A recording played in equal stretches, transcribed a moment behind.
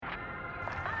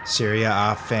Serie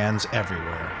A fans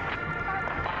everywhere,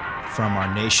 from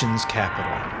our nation's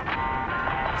capital,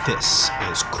 this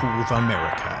is Curva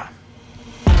America.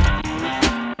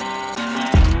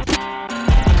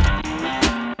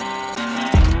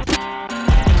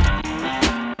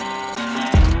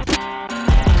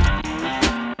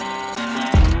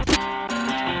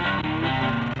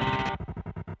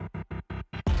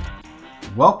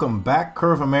 Welcome back,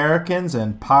 Curve Americans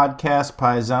and Podcast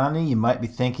Paisani. You might be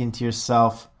thinking to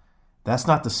yourself, that's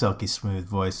not the silky smooth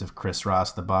voice of Chris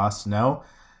Ross, the boss. No,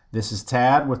 this is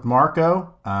Tad with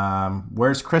Marco.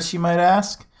 Where's Chris, you might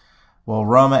ask? Well,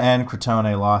 Roma and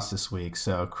Crotone lost this week,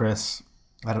 so Chris,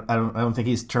 I don't think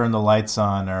he's turned the lights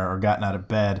on or gotten out of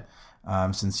bed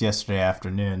since yesterday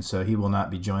afternoon, so he will not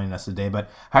be joining us today. But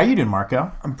how are you doing,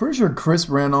 Marco? I'm pretty sure Chris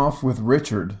ran off with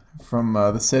Richard from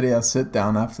the Serie A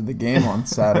sit-down after the game on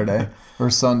Saturday or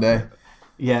Sunday.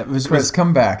 Yeah, Chris,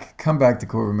 come back to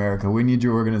Curva America. We need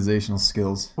your organizational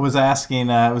skills. Was asking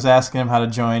him how to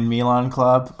join Milan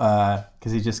Club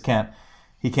because he just can't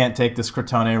take this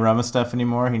Crotone Roma stuff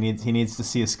anymore. He needs to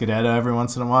see a Scudetto every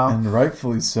once in a while, and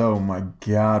rightfully so. My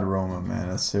God, Roma, man,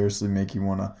 that seriously make you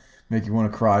wanna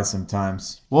cry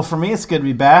sometimes. Well, for me, it's good to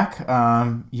be back.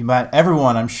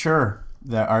 Everyone, I'm sure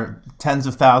that our tens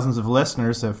of thousands of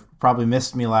listeners have probably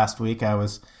missed me last week. I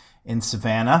was in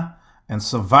Savannah. And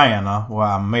Savannah, where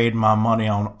I made my money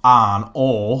on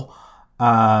oil.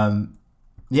 I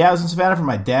was in Savannah for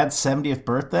my dad's 70th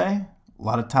birthday. A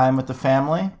lot of time with the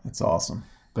family. That's awesome.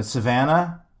 But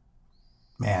Savannah,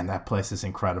 man, that place is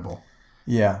incredible.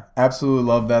 Yeah, absolutely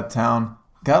love that town.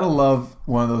 Gotta love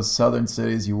one of those southern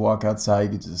cities. You walk outside, you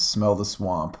can just smell the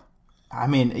swamp. I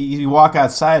mean, you walk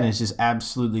outside and it's just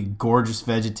absolutely gorgeous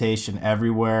vegetation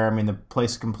everywhere. I mean, the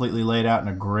place is completely laid out in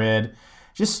a grid.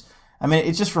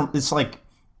 It's like,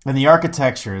 in the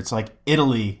architecture, it's like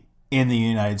Italy in the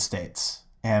United States.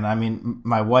 And I mean,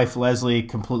 my wife, Leslie,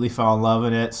 completely fell in love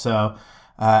with it. So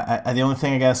the only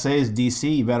thing I got to say is,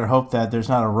 DC, you better hope that there's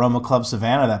not a Roma Club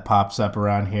Savannah that pops up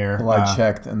around here. Well, I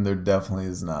checked, and there definitely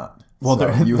is not. Well,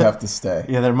 so you have to stay.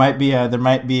 Yeah, there might be a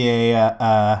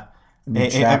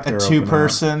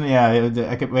two-person. Yeah,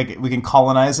 we can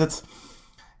colonize it.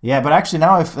 Yeah, but actually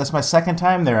now that's my second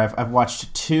time there. I've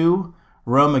watched 2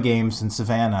 Roma games in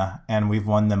Savannah, and we've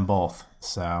won them both.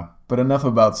 So, but enough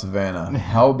about Savannah.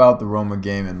 How about the Roma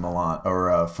game in Milan,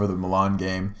 or for the Milan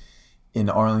game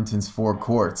in Arlington's Four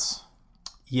Courts?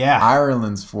 Yeah,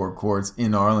 Ireland's Four Courts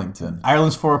in Arlington.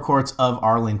 Ireland's Four Courts of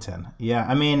Arlington. Yeah,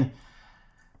 I mean,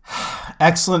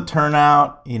 excellent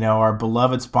turnout. You know, our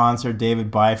beloved sponsor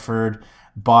David Byford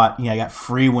got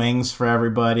free wings for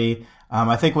everybody.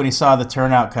 I think when he saw the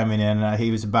turnout coming in,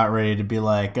 he was about ready to be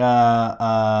like,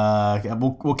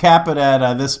 we'll cap it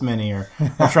at this many, or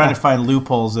we're trying to find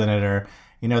loopholes in it, or,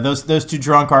 you know, those 2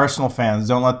 drunk Arsenal fans,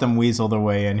 don't let them weasel their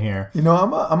way in here. You know,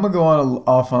 I'm going to go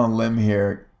off on a limb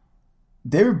here.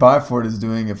 David Byford is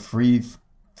doing a free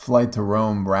flight to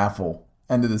Rome raffle,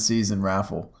 end of the season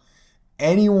raffle.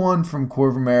 Anyone from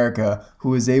Curva America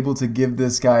who is able to give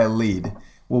this guy a lead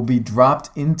will be dropped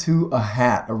into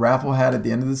a raffle hat at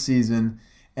the end of the season,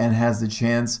 and has the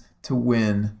chance to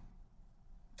win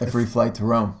a free flight to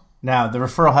Rome. Now, the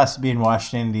referral has to be in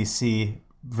Washington, D.C.,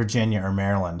 Virginia, or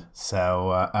Maryland.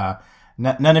 So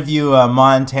none of you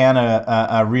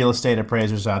Montana real estate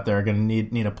appraisers out there are going to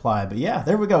need apply. But yeah,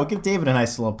 there we go. We'll give David a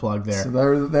nice little plug there.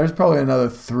 So there's probably another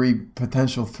 3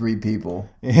 people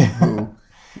who...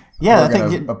 Yeah, I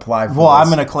think apply for well, this.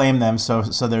 I'm going to claim them, so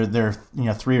they're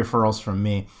 3 referrals from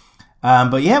me.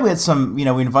 But yeah, we had some, we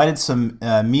invited some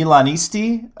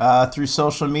Milanisti through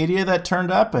social media that turned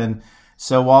up, and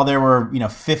so while there were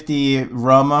 50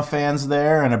 Roma fans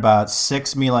there and about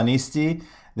 6 Milanisti,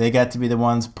 they got to be the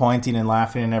ones pointing and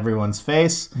laughing in everyone's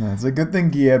face. Yeah, it's a good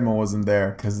thing Guillermo wasn't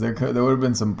there, because there would have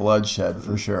been some bloodshed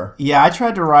for sure. Yeah, I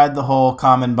tried to ride the whole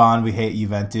common bond, we hate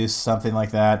Juventus, something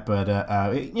like that, but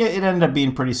it ended up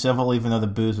being pretty civil, even though the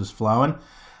booze was flowing.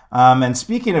 And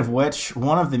speaking of which,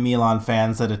 one of the Milan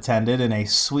fans that attended in a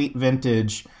sweet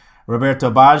vintage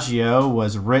Roberto Baggio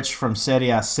was Rich from Serie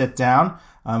A Sit Down,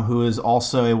 who is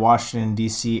also a Washington,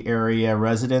 D.C. area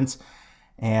resident,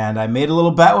 and I made a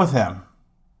little bet with him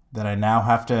that I now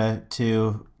have to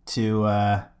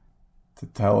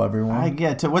tell everyone.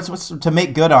 To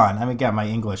make good on. I mean, God, my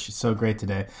English is so great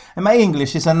today, and my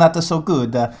English is not so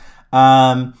good.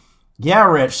 Yeah,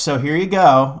 Rich. So here you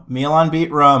go. Milan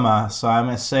beat Roma. So I'm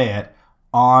gonna say it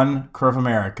on Curve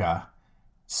America.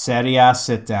 Serie A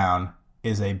Sit Down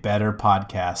is a better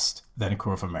podcast than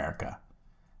Curve America.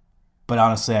 But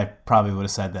honestly, I probably would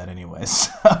have said that anyways.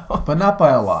 But not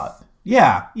by a lot.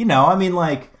 Yeah, I mean,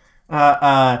 like.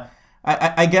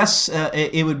 I guess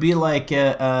it would be like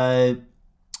Curve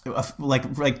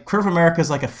America is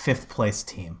like a fifth place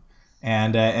team,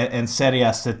 and Serie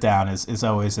A sit down is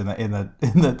always in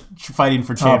the fighting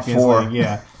for Top Champions four. League.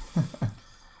 Yeah.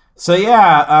 So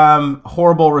yeah,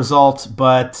 horrible result,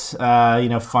 but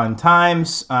fun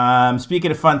times.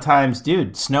 Speaking of fun times,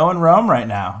 dude, snow in Rome right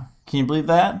now. Can you believe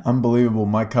that? Unbelievable.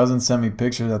 My cousin sent me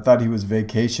pictures. I thought he was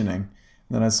vacationing.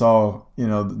 Then I saw, the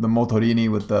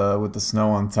motorini with the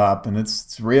snow on top, and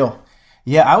it's real.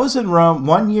 Yeah, I was in Rome.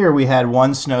 One year we had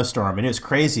one snowstorm, and it was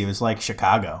crazy. It was like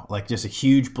Chicago, like just a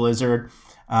huge blizzard.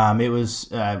 It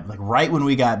was like right when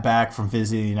we got back from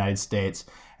visiting the United States.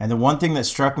 And the one thing that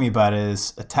struck me about it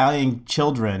is Italian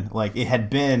children, like it had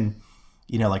been,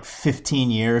 like 15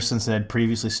 years since it had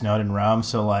previously snowed in Rome.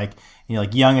 So like,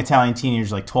 like young Italian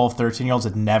teenagers, like 12, 13-year-olds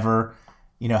had never,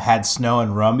 had snow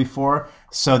in Rome before.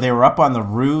 So they were up on the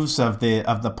roofs of the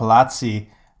palazzi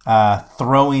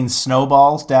throwing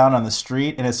snowballs down on the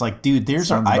street. And it's like, dude,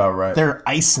 Sounds about right. there are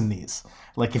ice in these.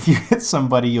 Like if you hit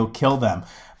somebody, you'll kill them.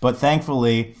 But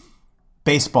thankfully,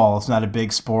 baseball is not a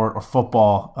big sport, or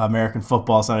football, American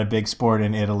football is not a big sport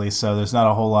in Italy, so there's not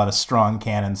a whole lot of strong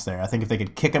cannons there. I think if they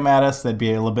could kick them at us, that'd be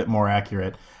a little bit more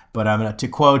accurate. But to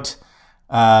quote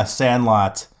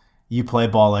Sandlot, you play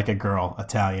ball like a girl,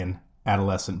 Italian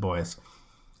adolescent boys.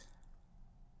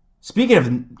 Speaking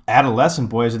of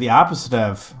adolescent boys, are the opposite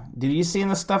of, did you see in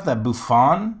the stuff that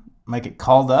Buffon might get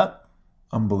called up?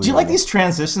 Unbelievable. Do you like these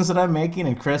transitions that I'm making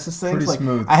and Chris's things? Pretty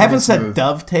smooth. I haven't Pretty said smooth.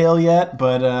 dovetail yet,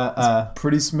 but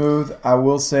Pretty smooth. I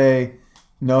will say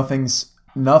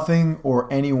nothing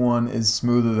or anyone is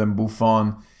smoother than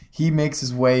Buffon. He makes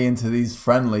his way into these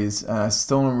friendlies, and I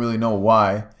still don't really know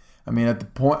why. I mean,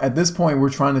 at this point, we're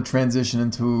trying to transition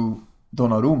into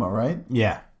Donnarumma, right?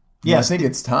 yeah. Yeah, I Yes, think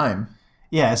it's time.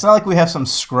 yeah, it's not like we have some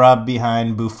scrub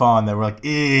behind Buffon that we're like,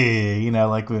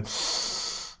 like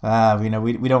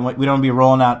we don't be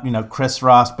rolling out, Chris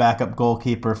Ross, backup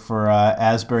goalkeeper for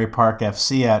Asbury Park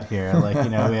FC out here. Like,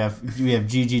 we have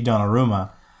Gigi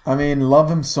Donnarumma. I mean, love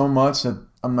him so much that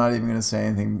I'm not even going to say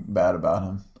anything bad about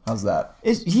him. How's that?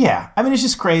 It's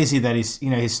just crazy that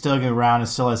he's still going around and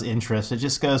still has interest. It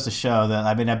just goes to show that.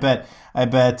 I mean, I bet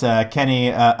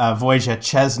Kenny Wojciech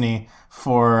Chesney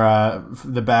for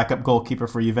the backup goalkeeper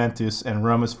for Juventus and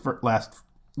Roma's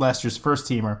last year's first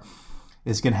teamer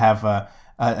is going to have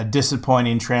a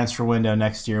disappointing transfer window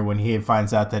next year when he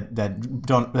finds out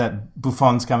that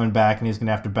Buffon's coming back and he's going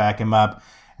to have to back him up.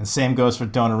 And same goes for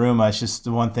Donnarumma. It's just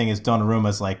the one thing is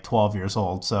Donnarumma's like 12 years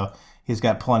old, so he's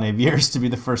got plenty of years to be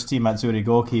the first team Azzurri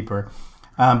goalkeeper.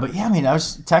 But yeah, I mean, I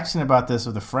was texting about this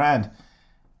with a friend.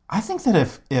 I think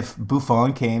that if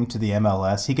Buffon came to the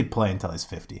MLS, he could play until he's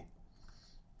 50.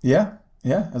 Yeah,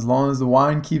 as long as the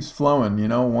wine keeps flowing,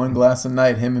 one glass a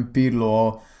night, him and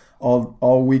Pirlo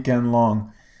all weekend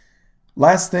long.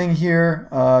 Last thing here,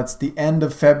 it's the end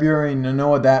of February, and you know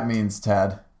what that means,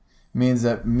 Tad? It means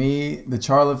that the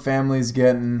Charlotte family is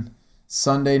getting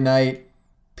Sunday night,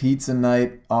 pizza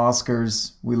night,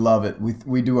 Oscars. We love it.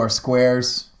 We do our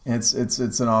squares. It's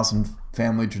an awesome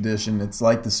family tradition. It's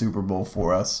like the Super Bowl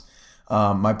for us.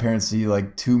 My parents see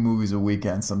like 2 movies a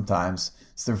weekend sometimes.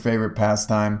 It's their favorite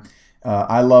pastime.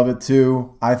 I love it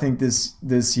too. I think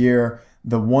this year,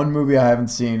 the one movie I haven't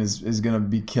seen is going to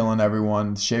be killing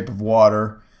everyone, Shape of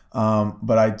Water.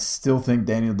 But I still think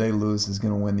Daniel Day-Lewis is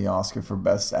going to win the Oscar for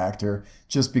Best Actor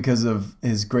just because of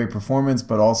his great performance,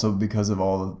 but also because of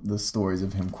all the stories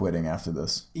of him quitting after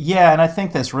this. Yeah, and I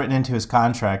think that's written into his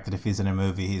contract that if he's in a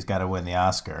movie, he's got to win the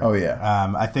Oscar. Oh,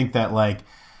 yeah. I think that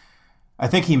I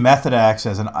think he method acts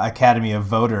as an Academy of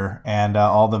voter, and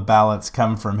all the ballots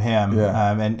come from him.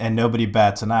 Yeah. And nobody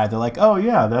bats an eye. They're like, oh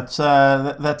yeah,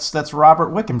 that's Robert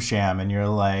Wickham, and you're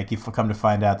like, you come to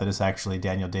find out that it's actually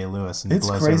Daniel Day-Lewis. And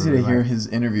It's crazy to hear his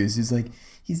interviews. He's like,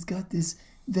 he's got this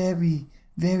very,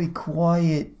 very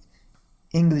quiet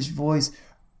English voice,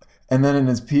 and then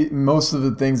in most of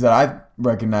the things that I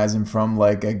recognize him from,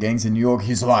 like Gangs in New York,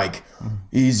 he's like,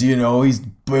 he's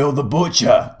Bill the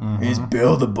Butcher. Mm-hmm. He's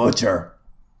Bill the Butcher.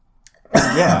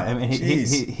 Yeah, I mean,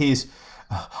 he's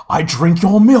I drink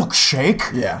your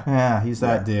milkshake. Yeah, he's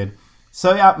that dude.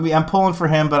 So yeah, I'm pulling for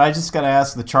him, but I just got to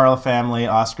ask the Charla family,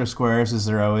 Oscar Squares, is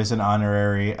there always an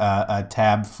honorary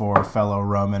tab for fellow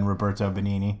Roman Roberto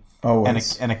Benigni?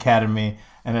 Always. An Academy,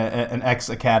 an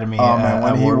ex-Academy Oh man,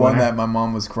 when he award won winner. that, my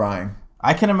mom was crying.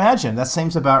 I can imagine. That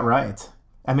seems about right.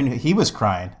 I mean, he was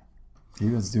crying. He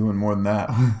was doing more than that.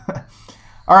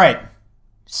 All right.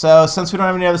 So since we don't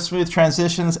have any other smooth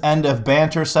transitions, end of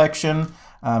banter section.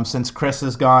 Since Chris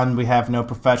is gone, we have no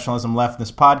professionalism left in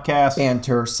this podcast.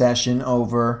 Banter session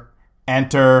over.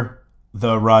 Enter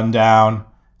the rundown.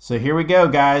 So here we go,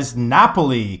 guys.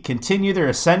 Napoli continue their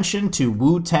ascension to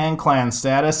Wu-Tang Clan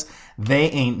status. They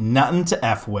ain't nothing to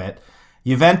F with.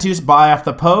 Juventus buy off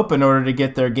the Pope in order to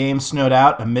get their game snowed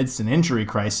out amidst an injury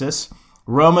crisis.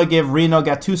 Roma give Rino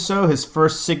Gattuso his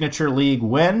first signature league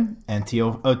win. And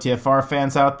to OTFR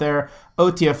fans out there,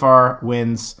 OTFR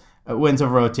wins over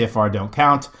OTFR don't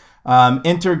count.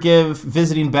 Inter give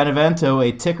visiting Benevento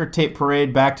a ticker tape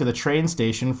parade back to the train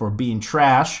station for being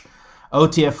trash.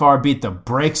 OTFR beat the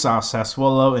brakes off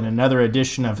Sassuolo in another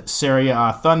edition of Serie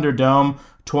A Thunderdome.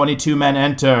 22 men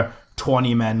enter,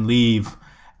 20 men leave.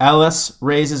 Ellis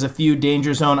raises a few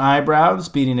danger zone eyebrows,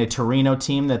 beating a Torino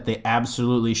team that they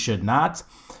absolutely should not.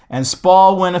 And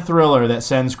Spall win a thriller that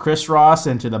sends Chris Ross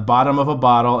into the bottom of a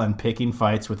bottle and picking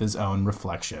fights with his own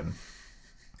reflection.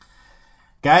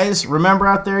 Guys, remember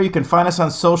out there, you can find us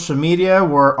on social media.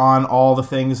 We're on all the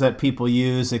things that people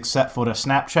use except for the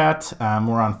Snapchat.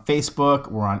 We're on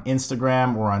Facebook. We're on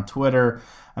Instagram. We're on Twitter.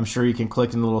 I'm sure you can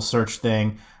click in the little search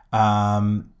thing.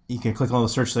 You can click on the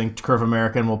search thing, Curve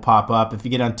American will pop up. If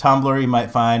you get on Tumblr, you might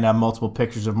find multiple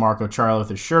pictures of Marco Charlo with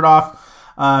his shirt off.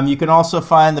 You can also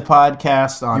find the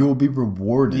podcast on... You will be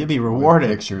rewarded. You'll be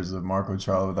rewarded. With pictures of Marco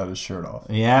Charlo without his shirt off.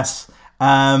 Yes.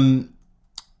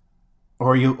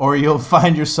 Or you'll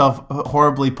find yourself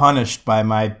horribly punished by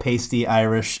my pasty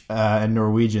Irish and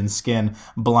Norwegian skin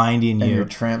blinding you. And your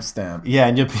tramp stamp. Yeah,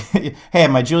 and you'll be, hey,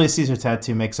 my Julius Caesar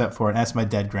tattoo makes up for it. And that's my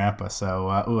dead grandpa. So,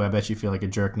 I bet you feel like a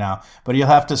jerk now. But you'll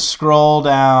have to scroll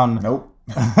down. Nope.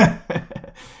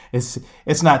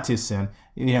 It's not too soon.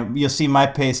 You'll see my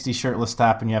pasty shirtless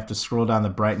top, and you have to scroll down the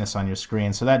brightness on your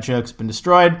screen. So that joke's been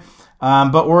destroyed.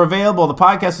 But we're available. The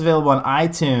podcast is available on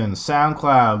iTunes,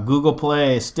 SoundCloud, Google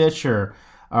Play, Stitcher.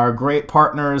 Our great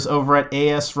partners over at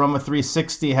AS Roma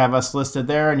 360 have us listed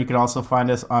there, and you can also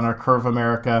find us on our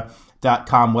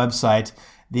CurveAmerica.com website,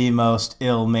 the most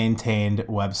ill-maintained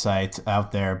website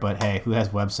out there. But hey, who has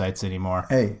websites anymore?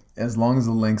 Hey, as long as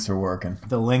the links are working.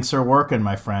 The links are working,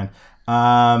 my friend.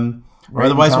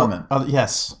 Otherwise,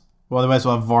 yes. Well, otherwise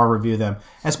we'll have VAR review them.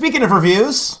 And speaking of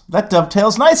reviews, that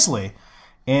dovetails nicely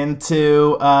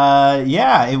into,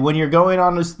 when you're going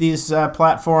on these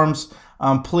platforms,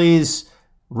 please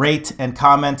rate and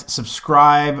comment,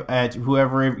 subscribe at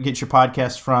whoever you get your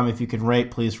podcast from. If you can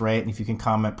rate, please rate. And if you can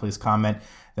comment, please comment.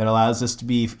 That allows us to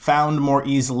be found more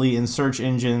easily in search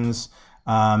engines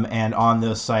and on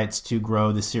those sites to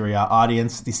grow the Serie A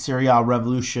audience. The Serie A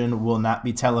revolution will not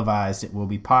be televised. It will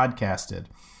be podcasted.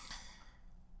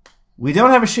 We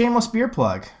don't have a shameless beer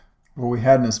plug. Well, we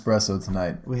had an espresso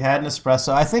tonight.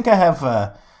 I think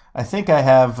I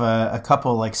have a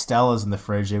couple like Stellas in the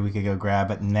fridge that we could go grab,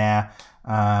 but nah.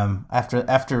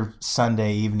 After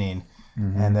Sunday evening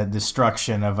and the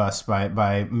destruction of us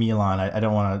by Milan, I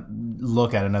don't want to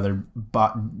look at another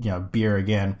beer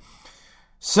again.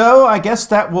 So I guess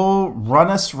that will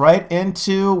run us right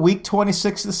into week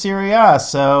 26 of the Serie A.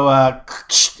 So,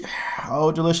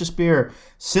 delicious beer.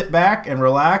 Sit back and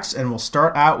relax, and we'll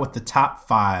start out with the top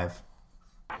 5.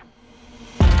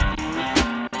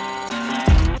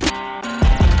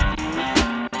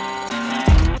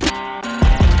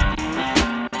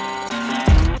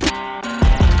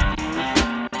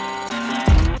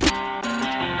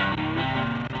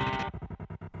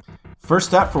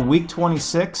 First up for week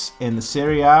 26 in the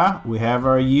Serie A, we have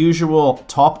our usual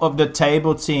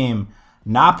top-of-the-table team,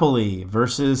 Napoli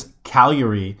versus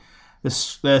Cagliari.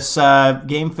 This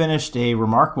game finished a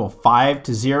remarkable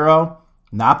 5-0.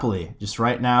 Napoli, just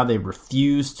right now, they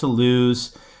refuse to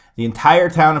lose. The entire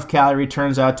town of Cagliari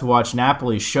turns out to watch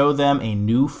Napoli show them a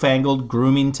newfangled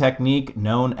grooming technique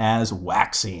known as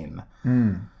waxing.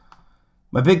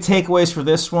 My big takeaways for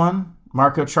this one,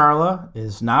 Marco Charlo,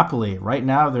 is Napoli. Right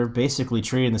now, they're basically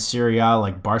treating the Serie A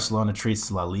like Barcelona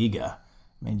treats La Liga.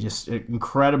 I mean, just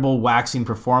incredible waxing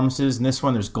performances. In this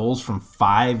one, there's goals from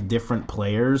 5 different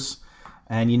players.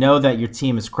 And you know that your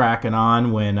team is cracking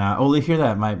on when... you hear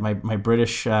that? My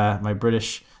British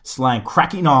slang.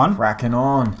 Cracking on. Cracking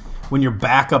on. When your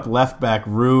backup left back,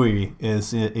 Rui,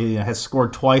 has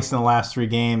scored twice in the last 3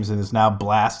 games and is now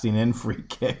blasting in free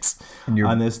kicks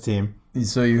on this team.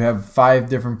 So you have 5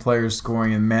 different players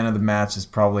scoring, and man of the match is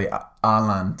probably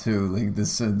Alan too, like the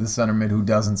center mid who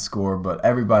doesn't score, but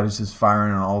everybody's just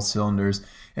firing on all cylinders.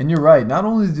 And you're right. Not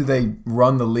only do they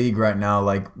run the league right now,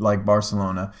 like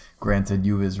Barcelona, granted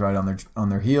Juve is right on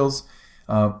their heels,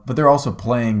 but they're also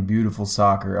playing beautiful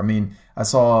soccer. I mean, I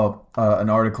saw an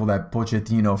article that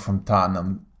Pochettino from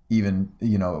Tottenham even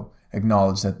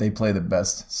acknowledged that they play the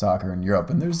best soccer in Europe,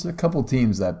 and there's a couple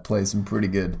teams that play some pretty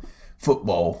good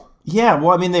football. Yeah, well,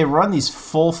 I mean, they run these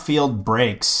full field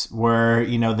breaks where,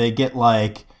 they get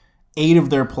like 8 of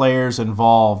their players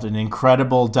involved in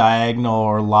incredible diagonal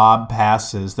or lob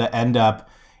passes that end up,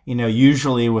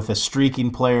 usually with a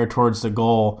streaking player towards the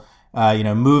goal,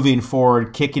 moving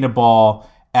forward, kicking a ball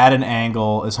at an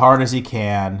angle as hard as he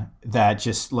can that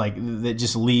just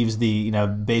leaves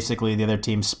basically the other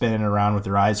team spinning around with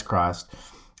their eyes crossed.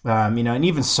 And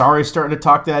even Sarri's starting to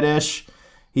talk that ish.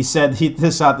 He said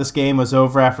this game was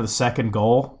over after the second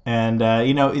goal, and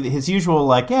his usual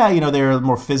they're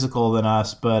more physical than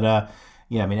us, but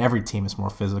every team is more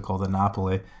physical than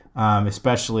Napoli,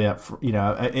 especially up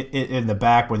in the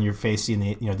back when you're facing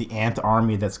the ant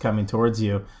army that's coming towards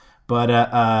you.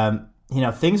 But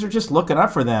things are just looking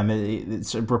up for them.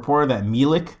 It's reported that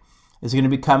Milik is going to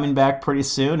be coming back pretty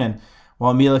soon, and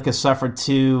while Milik has suffered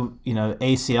 2,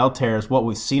 ACL tears, what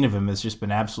we've seen of him has just been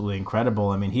absolutely incredible.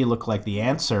 I mean, he looked like the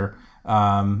answer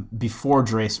before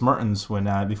Dries Mertens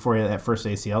before he had that first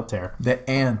ACL tear. The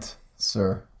ant,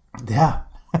 sir. Yeah.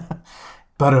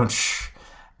 But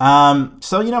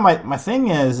my thing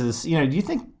is do you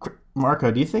think,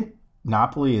 Marco,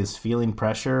 Napoli is feeling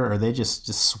pressure, or are they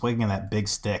just swinging that big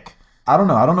stick? I don't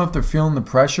know. I don't know if they're feeling the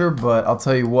pressure, but I'll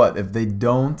tell you what, if they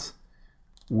don't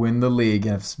win the league,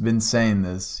 and I've been saying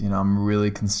this, I'm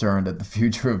really concerned at the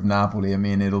future of Napoli. I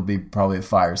mean, it'll be probably a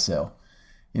fire sale.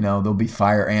 There'll be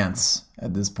fire ants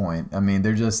at this point. I mean,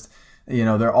 they're just,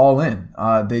 they're all in.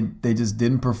 They just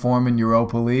didn't perform in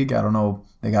Europa League. I don't know.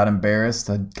 They got embarrassed.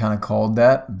 I kind of called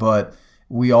that, but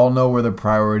we all know where their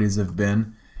priorities have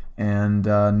been. And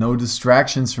no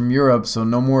distractions from Europe, so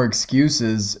no more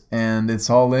excuses. And it's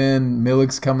all in.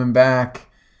 Milik's coming back.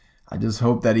 I just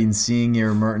hope that Insigne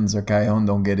or Mertens or Callejon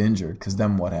don't get injured, because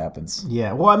then what happens?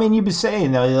 Yeah, well, I mean, you've been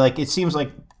saying, though, it seems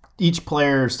like each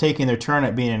player is taking their turn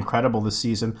at being incredible this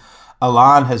season.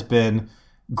 Alan has been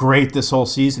great this whole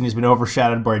season. He's been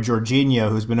overshadowed by Jorginho,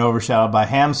 who's been overshadowed by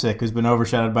Hamsik, who's been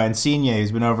overshadowed by Insigne,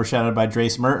 who's been overshadowed by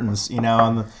Dries Mertens,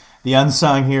 and the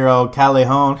unsung hero,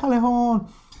 Callejon.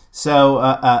 So,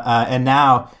 and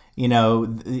now,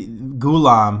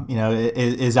 Gulam,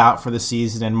 is out for the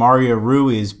season, and Mario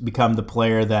Rui has become the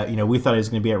player that, we thought he was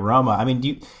going to be at Roma. I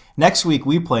mean, next week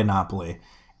we play Napoli,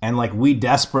 and we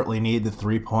desperately need the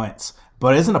 3 points.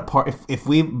 But isn't a part, if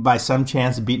we by some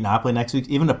chance beat Napoli next week,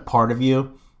 even a part of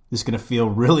you is going to feel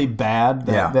really bad,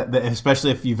 that,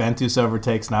 especially if Juventus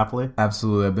overtakes Napoli?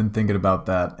 Absolutely. I've been thinking about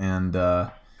that, and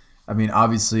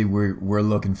obviously we're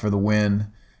looking for the win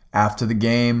after the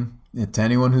game. To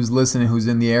anyone who's listening who's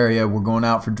in the area, we're going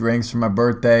out for drinks for my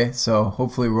birthday, so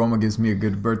hopefully Roma gives me a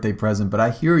good birthday present. But I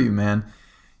hear you, man.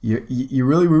 You're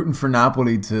really rooting for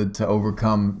Napoli to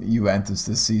overcome Juventus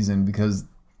this season, because,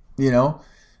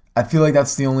 I feel like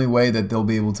that's the only way that they'll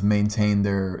be able to maintain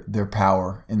their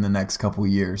power in the next couple of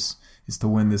years, is to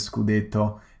win this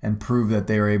Scudetto and prove that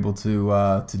they are able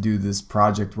to do this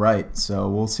project right. So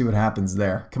we'll see what happens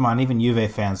there. Come on, even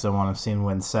Juve fans don't want to see him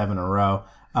win 7 in a row.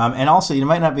 And also, you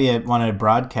might not want to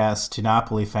broadcast to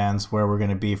Napoli fans where we're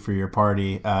going to be for your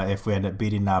party if we end up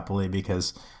beating Napoli,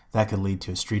 because that could lead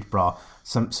to a street brawl.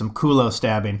 Some culo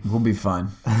stabbing. We'll be fine.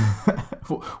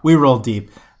 We roll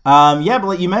deep. But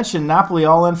like you mentioned, Napoli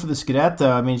all in for the Scudetto.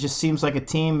 I mean, it just seems like a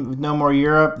team with no more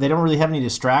Europe. They don't really have any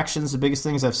distractions. The biggest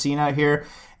things I've seen out here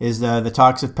is the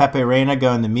talks of Pepe Reina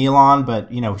going to Milan, but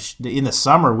in the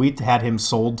summer we had him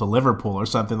sold to Liverpool or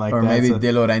something like that. Or maybe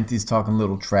De Laurentiis talking a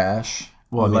little trash.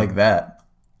 Well, we like that.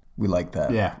 We like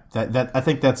that. Yeah, that I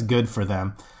think that's good for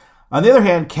them. On the other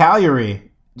hand,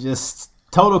 Cagliari, just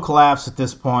total collapse at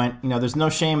this point. There's no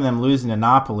shame in them losing to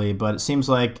Napoli, but it seems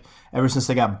like ever since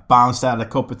they got bounced out of the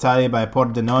Coppa Italia by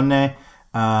Pordenone,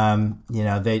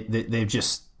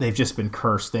 they've just been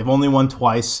cursed. They've only won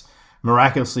twice,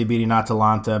 miraculously beating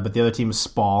Atalanta, but the other team is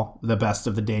Spal, the best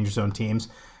of the danger zone teams.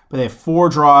 But they have 4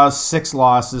 draws, 6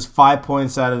 losses, 5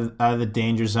 points out of the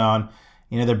danger zone.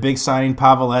 Their big signing,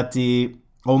 Pavoletti,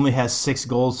 only has 6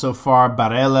 goals so far.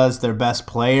 Barella's their best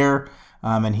player,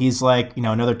 and he's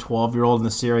another 12-year-old in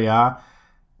the Serie A.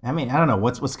 I mean, I don't know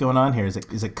what's going on here. Is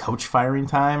it coach firing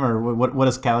time, or what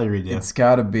does Cagliari do? It's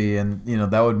got to be, and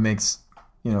that would make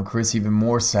Chris even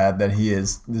more sad that he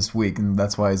is this week, and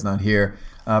that's why he's not here.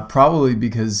 Probably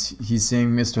because he's seeing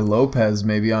Mr. Lopez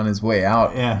maybe on his way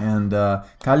out. Yeah. And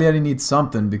Cagliari needs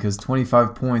something, because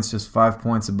 25 points, just 5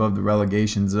 points above the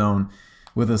relegation zone,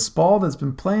 with a Spal that's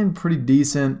been playing pretty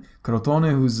decent. Crotone,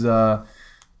 who's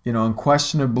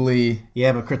unquestionably...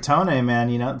 Yeah, but Crotone,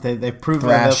 man, they've proven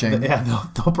thrashing.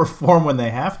 They'll perform when they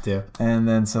have to. And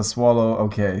then Sassuolo,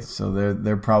 okay, so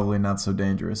they're probably not so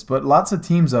dangerous. But lots of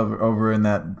teams over in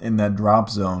that drop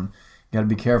zone. Got to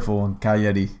be careful. And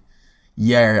Cagliari,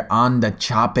 Yeah, on the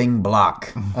chopping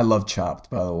block. I love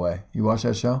Chopped, by the way. You watch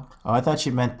that show? Oh, I thought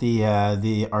you meant the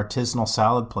artisanal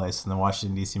salad place in the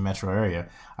Washington, D.C. metro area.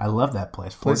 I love that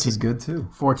place. Place is good, too.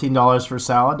 $14 for a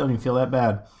salad. Don't even feel that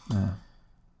bad. Yeah.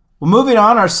 Well, moving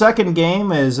on, our second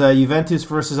game is Juventus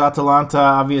versus Atalanta.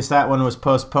 Obvious that one was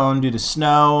postponed due to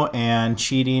snow and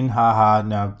cheating. Haha,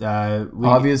 no.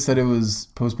 Obvious that it was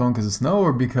postponed because of snow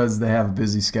or because they have a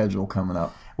busy schedule coming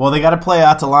up? Well, they got to play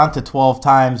Atalanta 12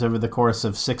 times over the course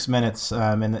of 6 minutes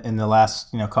in the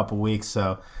last couple weeks,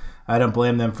 so I don't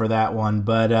blame them for that one.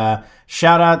 But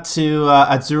shout out to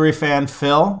Azzurri fan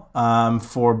Phil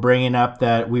for bringing up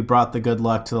that we brought the good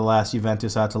luck to the last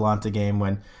Juventus-Atalanta game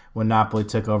when Napoli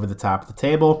took over the top of the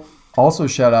table. Also,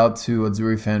 shout out to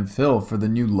Azzurri fan Phil for the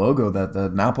new logo that the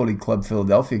Napoli Club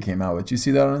Philadelphia came out with. Did you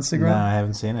see that on Instagram? No, I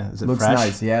haven't seen it. Is it looks fresh?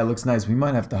 Nice. Yeah, it looks nice. We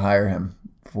might have to hire him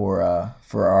for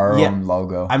our own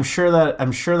logo. I'm sure that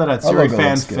Azzurri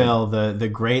fan Phil, the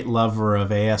great lover of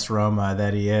AS Roma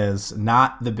that he is,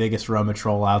 not the biggest Roma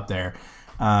troll out there,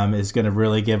 is going to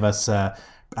really give us I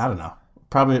don't know,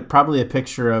 probably a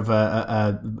picture of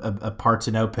a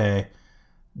Partenope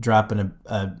dropping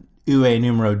a Ue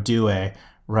numero due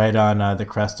right on the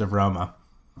crest of Roma.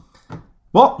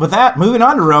 Well, with that, moving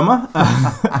on to Roma.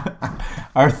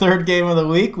 Our third game of the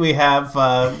week,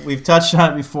 we've touched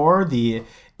on it before, the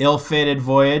ill-fated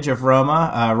voyage of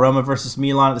Roma. Roma versus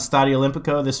Milan at the Stadio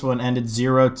Olimpico. This one ended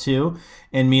 0-2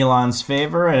 in Milan's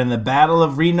favor. And in the battle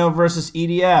of Reno versus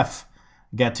EDF,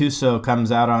 Gattuso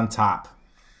comes out on top.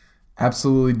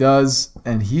 Absolutely does.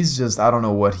 And he's just, I don't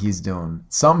know what he's doing.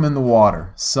 Something in the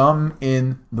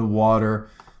water.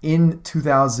 In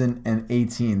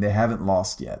 2018, they haven't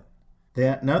lost yet. They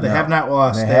have not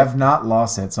lost. They have not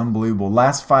lost yet. It's unbelievable.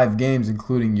 Last 5 games,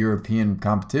 including European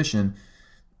competition,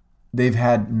 they've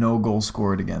had no goal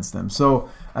scored against them. So,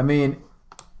 I mean,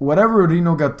 whatever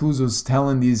Rino Gattuso's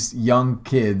telling these young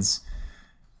kids,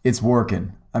 it's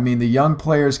working. I mean, the young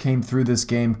players came through this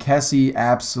game. Kessie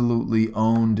absolutely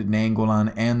owned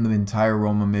Nainggolan and the entire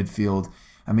Roma midfield.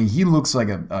 I mean, he looks like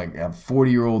a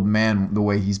 40-year-old man the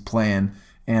way he's playing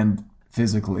and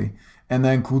physically. And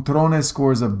then Cutrone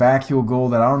scores a backheel goal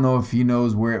that I don't know if he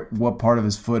knows what part of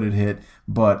his foot it hit,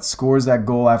 but scores that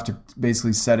goal after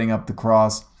basically setting up the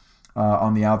cross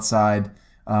on the outside.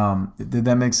 Did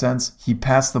that make sense? He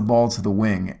passed the ball to the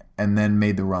wing and then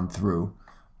made the run through.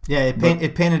 Yeah,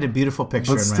 it painted a beautiful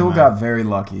picture. But still got very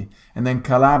lucky. And then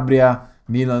Calabria,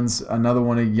 another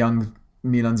one of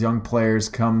Milan's young players,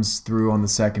 comes through on the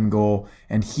second goal,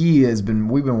 and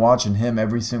we've been watching him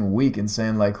every single week and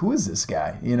saying, like, who is this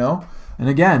guy, And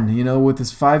again, with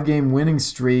this 5-game winning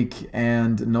streak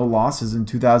and no losses in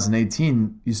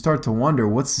 2018, you start to wonder,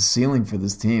 what's the ceiling for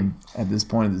this team at this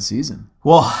point of the season?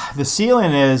 Well, the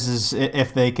ceiling is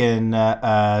if they can,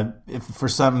 if for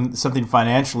something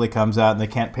financially comes out and they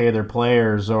can't pay their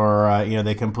players, or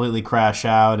they completely crash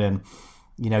out and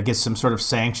get some sort of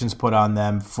sanctions put on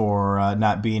them for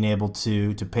not being able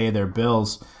to pay their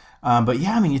bills. But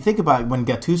yeah, I mean, you think about when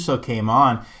Gattuso came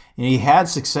on, he had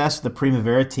success with the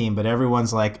Primavera team, but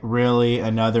everyone's like, really,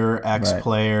 another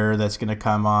ex-player that's going to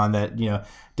come on that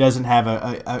doesn't have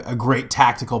a great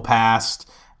tactical past,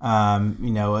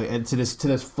 to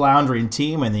this floundering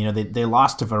team, and they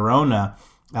lost to Verona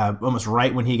almost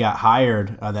right when he got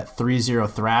hired, that 3-0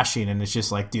 thrashing, and it's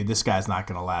just like, dude, this guy's not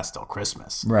going to last till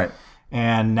Christmas, right?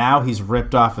 And now he's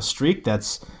ripped off a streak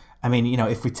that's, I mean,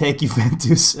 if we take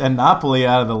Juventus and Napoli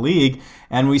out of the league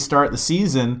and we start the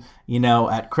season,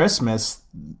 at Christmas,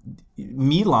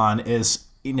 Milan is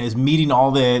meeting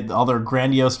all their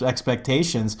grandiose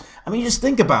expectations. I mean, just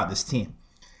think about this team.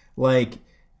 Like,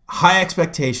 high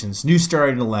expectations, new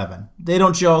starting 11. They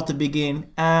don't gel at the beginning.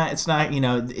 It's not,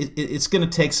 it's going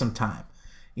to take some time.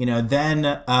 Then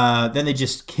they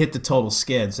just hit the total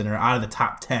skids and are out of the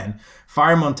top 10.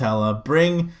 Fire Montella,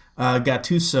 bring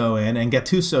Gattuso in, and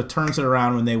Gattuso turns it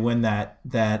around when they win that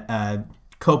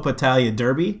Coppa Italia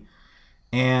Derby.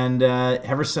 And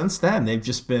ever since then, they've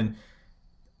just been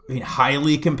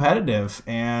highly competitive.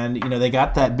 And, they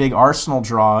got that big Arsenal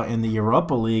draw in the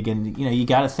Europa League. And, you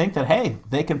got to think that, hey,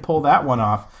 they can pull that one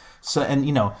off. So, and,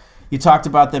 you talked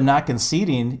about them not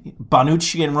conceding.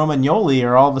 Bonucci and Romagnoli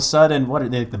are all of a sudden, what are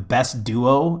they, the best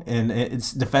duo, and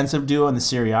it's defensive duo in the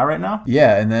Serie A right now?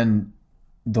 Yeah, and then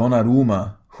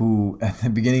Donnarumma, who at the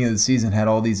beginning of the season had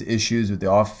all these issues with the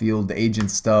off-field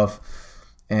agent stuff,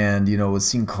 and was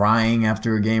seen crying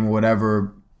after a game or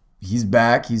whatever. He's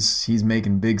back. He's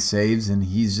making big saves, and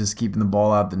he's just keeping the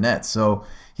ball out the net. So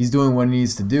he's doing what he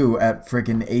needs to do at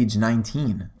freaking age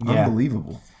 19. Yeah.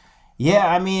 Unbelievable. Yeah,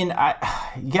 I mean,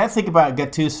 you got to think about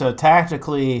Gattuso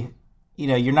tactically.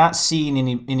 you're not seeing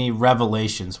any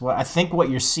revelations. I think what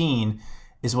you're seeing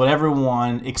is what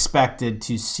everyone expected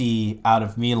to see out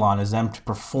of Milan, is them to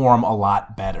perform a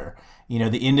lot better.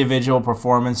 The individual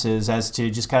performances as to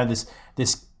just kind of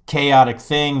this chaotic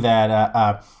thing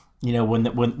that when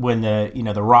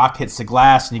the rock hits the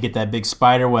glass and you get that big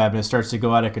spider web and it starts to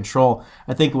go out of control.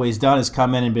 I think what he's done is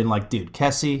come in and been like, dude,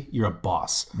 Kessie, you're a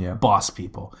boss. Yeah. Boss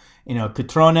people.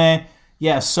 Cutrone,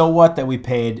 yeah, so what that we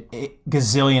paid a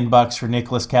gazillion bucks for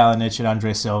Nicholas Kalinic and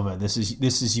Andre Silva. This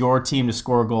is your team to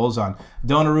score goals on.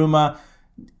 Donnarumma,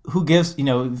 who gives,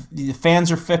 the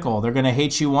fans are fickle. They're going to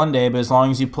hate you one day, but as long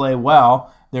as you play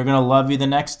well, they're going to love you the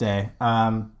next day.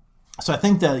 So I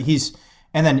think that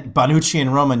and then Bonucci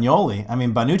and Romagnoli. I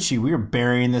mean, Bonucci, we were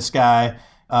burying this guy,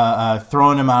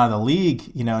 throwing him out of the league,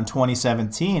 in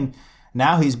 2017.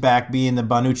 Now he's back being the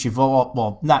Bonucci of old.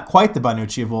 Well, not quite the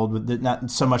Bonucci of old, with not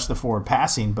so much the forward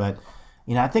passing, but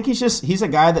I think he's a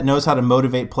guy that knows how to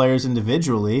motivate players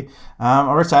individually,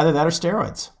 or it's either that or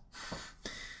steroids.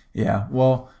 Yeah,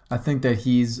 well, I think that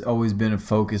he's always been a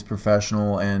focused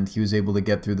professional, and he was able to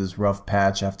get through this rough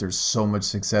patch after so much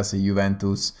success at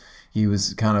Juventus. He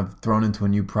was kind of thrown into a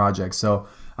new project. So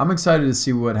I'm excited to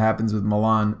see what happens with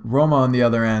Milan. Roma, on the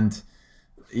other end,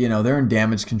 they're in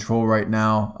damage control right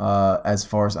now, as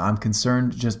far as I'm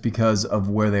concerned, just because of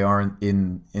where they are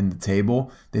in the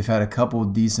table. They've had a couple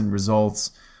of decent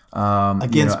results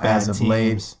against bad as of teams.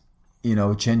 late.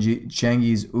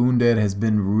 Cengiz Under has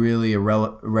been really a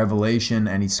revelation,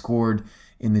 and he scored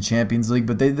in the Champions League.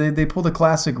 But they pulled a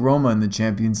classic Roma in the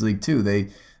Champions League too. They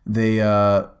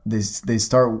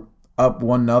start up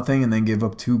 1-0 and then give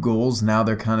up 2 goals. Now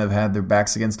they're kind of had their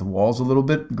backs against the walls a little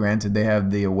bit. Granted, they have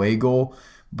the away goal,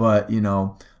 but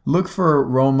look for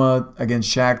Roma against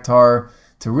Shakhtar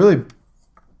to really.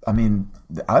 I mean,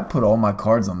 I'd put all my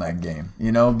cards on that game,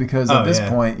 because at this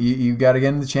point you got to get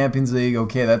in the Champions League.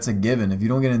 Okay, that's a given. If you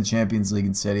don't get in the Champions League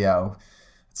in Serie A,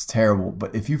 it's terrible.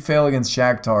 But if you fail against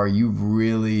Shakhtar, you've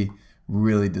really,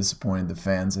 really disappointed the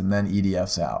fans, and then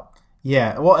EDF's out.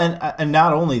 Yeah, well, and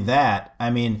not only that, I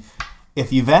mean, if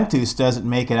Juventus doesn't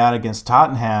make it out against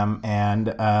Tottenham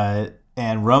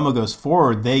and Roma goes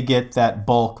forward, they get that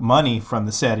bulk money from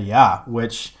the Serie A,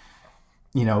 which,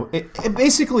 it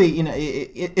basically,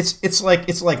 it's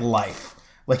like life.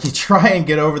 Like, you try and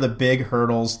get over the big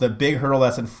hurdles, the big hurdle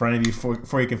that's in front of you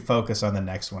before you can focus on the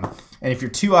next one. And if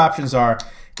your two options are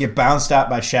get bounced out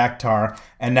by Shakhtar,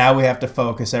 and now we have to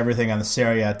focus everything on the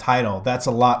Serie A title, that's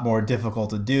a lot more difficult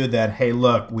to do than, hey,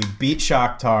 look, we beat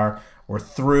Shakhtar, we're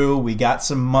through, we got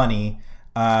some money,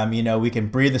 we can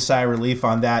breathe a sigh of relief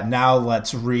on that. Now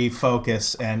let's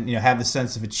refocus and have the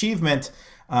sense of achievement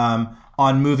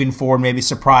on moving forward, maybe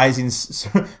surprising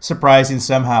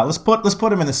somehow. Let's put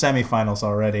them in the semifinals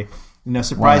already.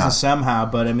 Surprising somehow,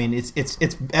 but I mean,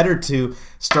 it's better to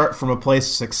start from a place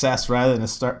of success rather than to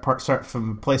start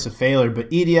from a place of failure. But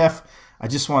EDF, I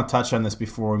just want to touch on this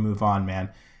before we move on, man.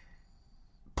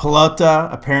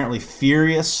 Pelota apparently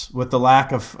furious with the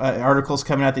lack of articles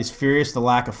coming out. He's furious the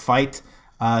lack of fight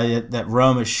that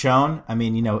Rome has shown. I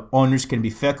mean, owners can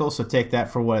be fickle, so take that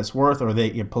for what it's worth. Or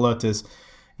Pelota's,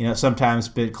 sometimes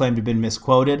claimed to have been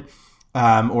misquoted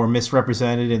or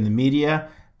misrepresented in the media.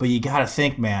 But you got to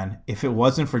think, man, if it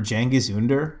wasn't for Cengiz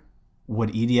Under, would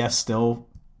EDF still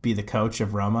be the coach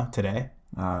of Roma today?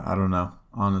 I don't know,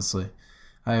 honestly.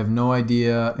 I have no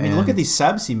idea. I mean, look at these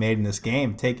subs he made in this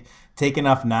game. Take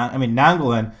enough.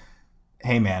 Nainggolan,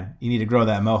 hey, man, you need to grow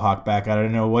that mohawk back. I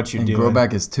don't know what you're doing. Grow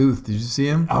back his tooth. Did you see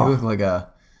him? Oh. He looked like a...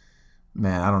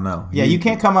 Man, I don't know. Yeah, you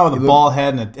can't come out with a bald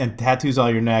head and tattoos all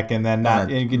your neck and then not...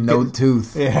 no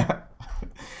tooth. Yeah.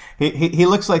 He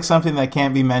looks like something that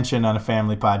can't be mentioned on a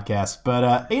family podcast.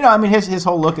 But, his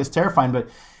whole look is terrifying. But,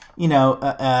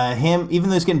 him, even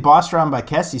though he's getting bossed around by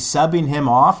Kessie, subbing him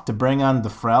off to bring on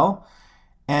Defrel.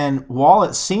 And while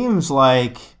it seems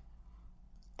like,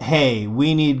 hey,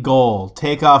 we need goal,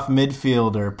 take off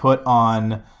midfielder, put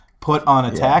on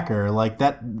attacker, like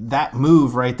that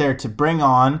move right there to bring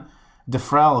on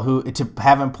Defrel, to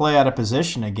have him play out of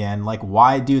position again, like,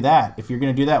 why do that? If you're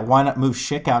going to do that, why not move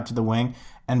Schick out to the wing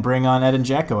and bring on Edin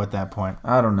Dzeko at that point?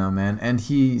 I don't know, man. And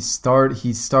he started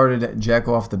Dzeko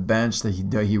off the bench. That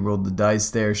he rolled the dice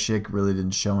there. Schick really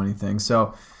didn't show anything.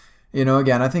 So,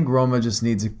 again, I think Roma just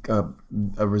needs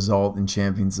a result in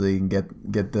Champions League and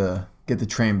get the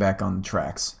train back on the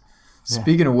tracks. Yeah.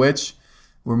 Speaking of which,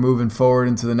 we're moving forward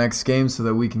into the next game so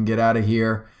that we can get out of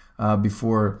here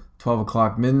before 12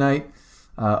 o'clock midnight.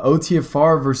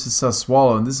 OTFR versus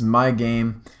Sassuolo, and this is my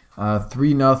game.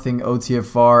 3-0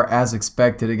 OTFR, as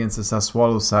expected, against the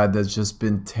Sassuolo side that's just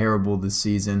been terrible this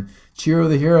season. Ciro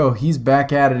the Hero, he's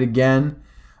back at it again.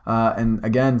 And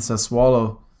again,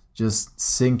 Sassuolo just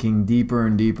sinking deeper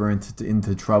and deeper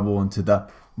into trouble, into the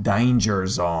danger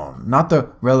zone. Not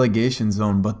the relegation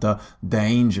zone, but the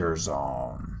danger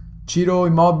zone. Ciro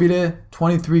Immobile,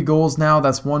 23 goals now.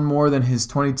 That's one more than his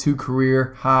 22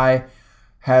 career high.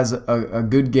 Has a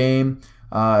good game.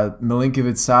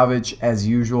 Milinkovic-Savic, as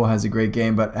usual, has a great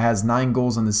game, but has 9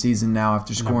 goals on the season now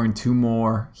after scoring 2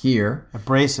 more here. A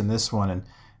brace in this one. And,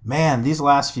 man, these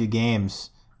last few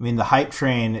games, I mean, the hype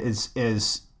train is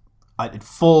at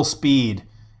full speed,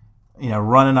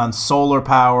 running on solar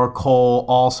power, coal,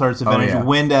 all sorts of energy,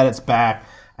 wind at its back.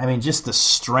 I mean, just the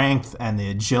strength and the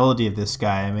agility of this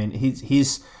guy. I mean,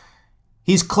 he's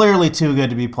clearly too good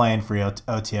to be playing for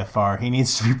OTFR. He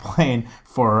needs to be playing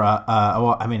for.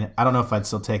 I don't know if I'd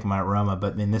still take him out at Roma,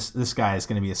 but I mean, this guy is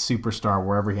going to be a superstar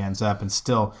wherever he ends up, and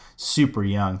still super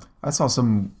young. I saw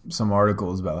some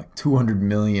articles about like 200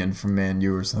 million from Man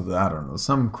U or something. I don't know,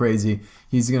 something crazy.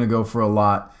 He's going to go for a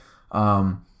lot.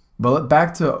 But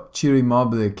back to Ciro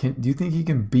Immobile. Do you think he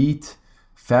can beat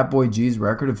Fatboy G's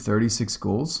record of 36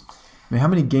 goals? I mean, how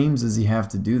many games does he have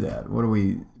to do that? What are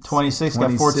we? 26.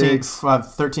 Got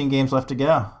 13 games left to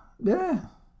go. Yeah.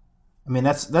 I mean,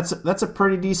 that's a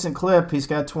pretty decent clip. He's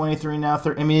got 23 now.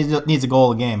 I mean, he needs a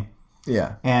goal a game.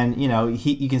 Yeah. And,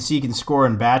 you can see he can score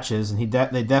in batches, and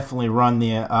they definitely run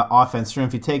the offense through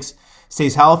him. If he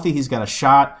stays healthy, he's got a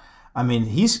shot. I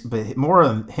mean, but more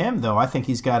than him, though, I think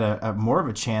he's got a more of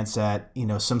a chance at,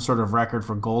 some sort of record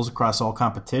for goals across all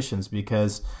competitions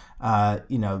because,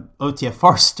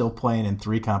 OTFR is still playing in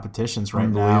 3 competitions right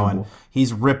now, and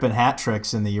he's ripping hat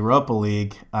tricks in the Europa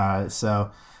League. I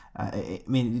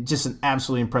mean, just an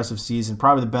absolutely impressive season.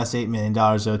 Probably the best $8 million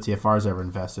OTFR's ever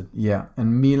invested. Yeah,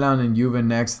 and Milan and Juve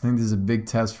next. I think this is a big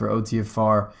test for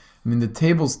OTFR. I mean, the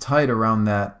table's tight around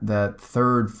that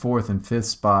 3rd, 4th, and 5th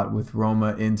spot with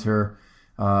Roma, Inter,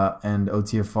 and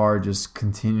OTFR just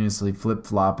continuously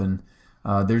flip-flopping.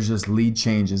 There's just lead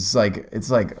changes.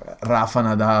 It's like Rafa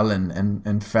Nadal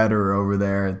and Federer over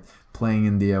there playing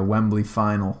in the Wembley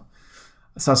final.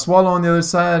 Sassuolo on the other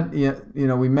side,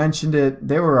 we mentioned it.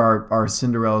 They were our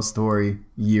Cinderella story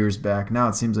years back. Now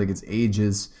it seems like it's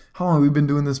ages. How long have we been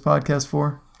doing this podcast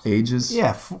for? Ages?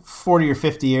 Yeah, 40 or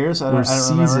 50 years. We're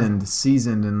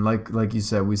seasoned, and like you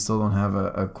said, we still don't have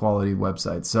a quality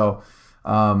website. So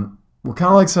we're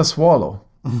kind of like Sassuolo.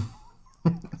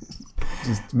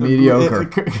 Just mediocre.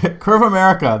 Curve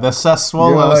America, the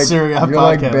Sassuolo Serie A podcast. You're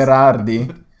like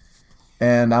Berardi,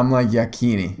 and I'm like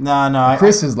Iachini. No.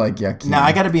 Chris is like Iachini. No,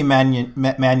 I got to be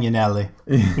Magnanelli.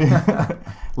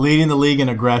 Leading the league in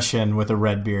aggression with a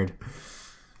red beard.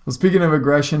 Well, speaking of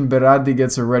aggression, Berardi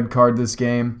gets a red card this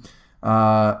game.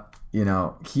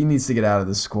 He needs to get out of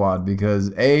the squad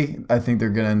because A, I think they're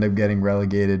going to end up getting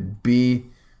relegated. B,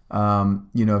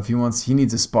 he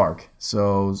needs a spark.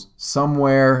 So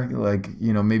somewhere,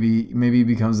 maybe he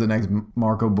becomes the next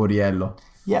Marco Borriello.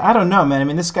 Yeah, I don't know, man. I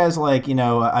mean, this guy's like,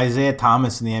 Isaiah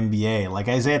Thomas in the NBA. Like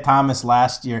Isaiah Thomas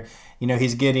last year,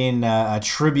 he's getting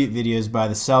tribute videos by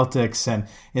the Celtics, and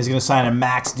he's going to sign a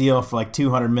max deal for like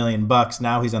 $200 million.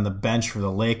 Now he's on the bench for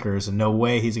the Lakers, and no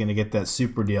way he's going to get that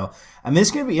super deal. I mean,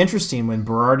 it's going to be interesting when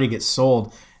Berardi gets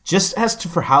sold, just as to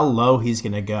for how low he's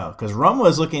going to go, because Roma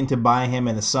was looking to buy him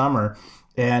in the summer,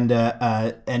 and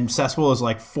Sassuolo was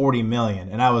like $40 million,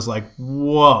 and I was like,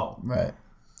 whoa, right,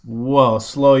 whoa,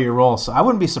 slow your roll. So I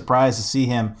wouldn't be surprised to see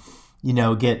him,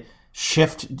 get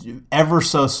shift ever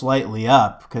so slightly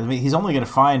up, because he's only going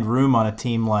to find room on a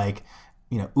team like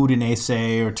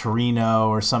Udinese or Torino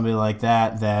or somebody like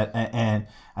that. And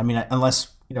I mean,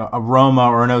 unless a Roma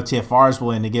or an OTFR is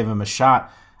willing to give him a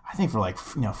shot, I think for like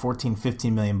 14,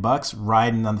 15 million bucks,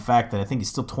 riding on the fact that I think he's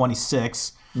still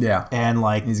 26. Yeah, and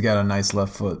like he's got a nice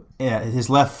left foot. Yeah, his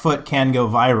left foot can go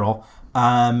viral.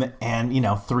 And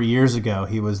 3 years ago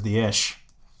he was the ish.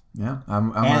 Yeah,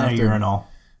 I'm and a urinal.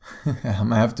 I'm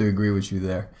gonna have to agree with you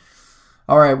there.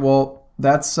 All right, well,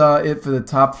 that's it for the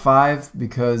top 5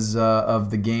 because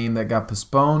of the game that got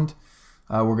postponed.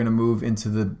 We're gonna move into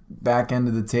the back end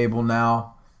of the table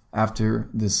now after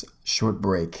this short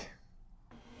break.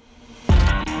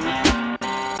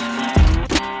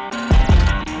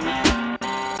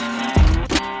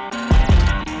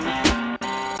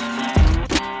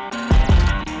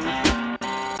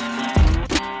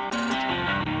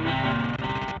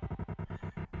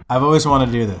 I've always wanted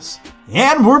to do this.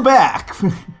 And we're back.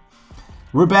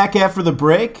 We're back after the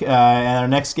break, and our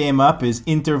next game up is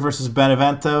Inter versus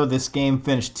Benevento. This game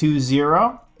finished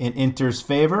 2-0 in Inter's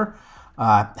favor.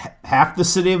 Half the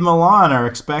city of Milan are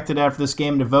expected after this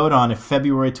game to vote on if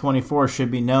February 24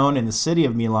 should be known in the city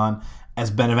of Milan as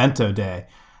Benevento Day.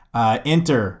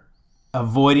 Inter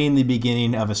avoiding the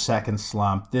beginning of a second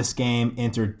slump. This game,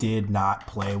 Inter did not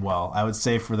play well. I would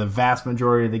say for the vast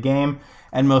majority of the game,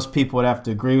 and most people would have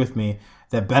to agree with me,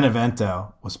 that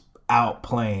Benevento was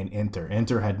outplaying Inter.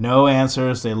 Inter had no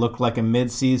answers. They looked like a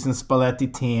mid-season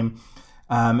Spalletti team.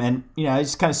 And, it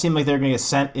just kind of seemed like they were going to get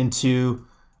sent into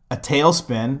a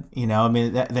tailspin.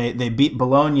 They beat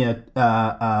Bologna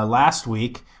last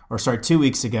week, 2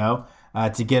 weeks ago,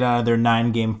 to get out of their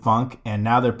 9-game funk. And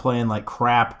now they're playing like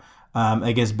crap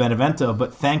against Benevento.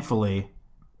 But thankfully,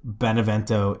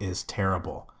 Benevento is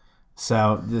terrible.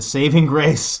 So the saving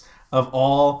grace of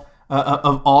all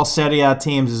Serie A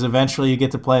teams is eventually you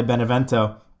get to play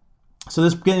Benevento. So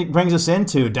this brings us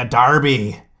into the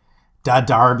derby.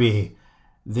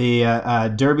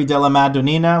 The Derby della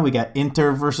Madonnina. We got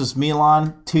Inter versus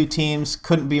Milan. Two teams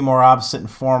couldn't be more opposite in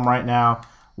form right now.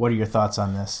 What are your thoughts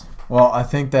on this? Well, I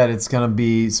think that it's going to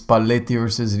be Spalletti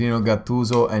versus Rino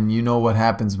Gattuso, and you know what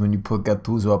happens when you put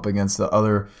Gattuso up against the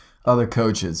other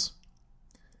coaches.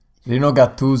 Rino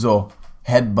Gattuso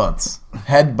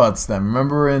headbutts them.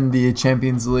 Remember in the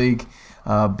Champions League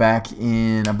back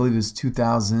in, I believe it was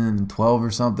 2012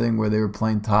 or something, where they were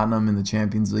playing Tottenham in the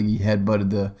Champions League? He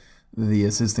headbutted the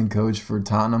assistant coach for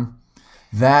Tottenham.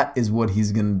 That is what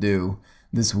he's going to do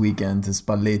this weekend to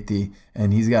Spalletti,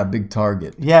 and he's got a big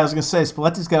target. Yeah, I was going to say,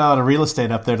 Spalletti's got a lot of real estate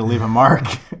up there to leave a mark.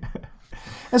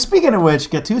 And speaking of which,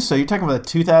 Gattuso, you're talking about the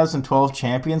 2012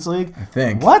 Champions League? I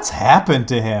think. What's happened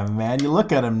to him, man? You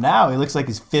look at him now, he looks like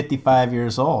he's 55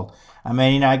 years old. I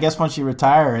mean, I guess once you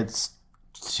retire, it's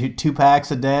two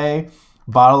packs a day,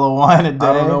 bottle of wine a day.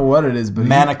 I don't know what it is, but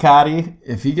manicotti.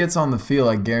 If he gets on the field,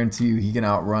 I guarantee you he can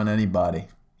outrun anybody.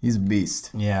 He's a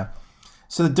beast. Yeah.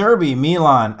 So the Derby,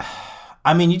 Milan,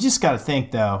 I mean, you just got to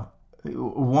think, though,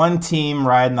 one team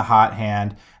riding the hot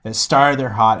hand that started their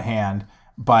hot hand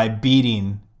by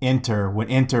beating Inter when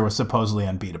Inter was supposedly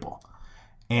unbeatable.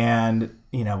 And,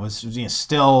 was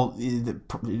still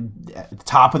at the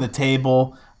top of the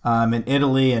table in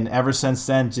Italy, and ever since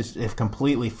then just have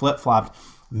completely flip-flopped.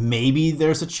 Maybe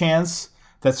there's a chance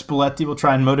that Spalletti will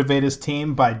try and motivate his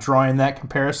team by drawing that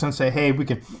comparison, say, hey, we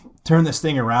could turn this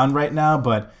thing around right now.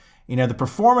 But, the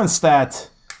performance that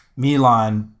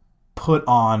Milan put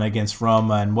on against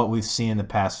Roma and what we've seen in the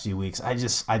past few weeks,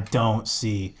 I don't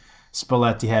see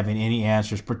Spalletti having any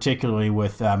answers, particularly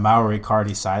with Mauro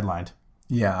Icardi sidelined.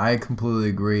 Yeah, I completely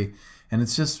agree. And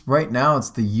it's just right now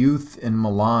it's the youth in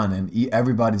Milan, and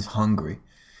everybody's hungry.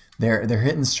 They're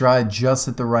hitting stride just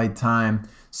at the right time.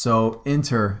 So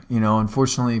Inter,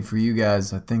 unfortunately for you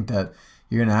guys, I think that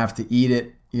you're going to have to eat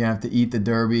it. You're going to have to eat the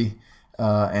Derby,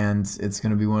 and it's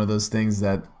going to be one of those things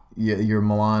that your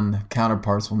Milan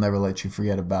counterparts will never let you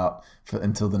forget about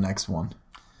until the next one.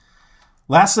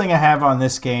 Last thing I have on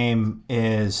this game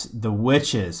is the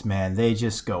Witches, man. They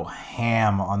just go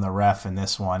ham on the ref in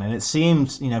this one. And it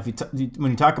seems,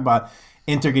 when you talk about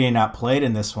Inter getting outplayed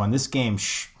in this one, this game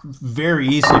very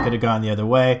easily could have gone the other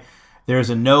way. There's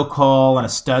a no call and a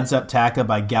studs-up tackle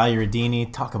by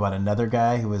Gagliardini. Talk about another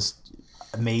guy who was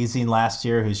amazing last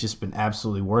year, who's just been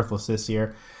absolutely worthless this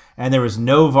year. And there was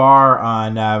no VAR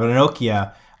on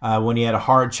Ranocchia when he had a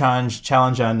hard challenge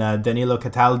on Danilo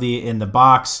Cataldi in the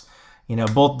box.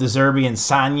 Both De Zerbi and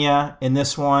Sagna in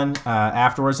this one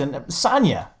afterwards. And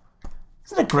Sagna,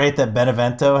 isn't it great that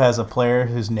Benevento has a player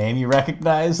whose name you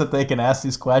recognize, that they can ask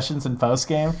these questions in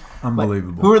postgame?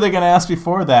 Unbelievable. Who are they going to ask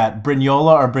before that?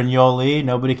 Brignola or Brignoli?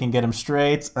 Nobody can get him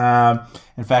straight.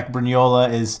 In fact,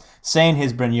 Brignola is saying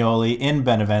his Brignoli in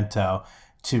Benevento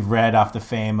to read off the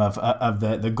fame of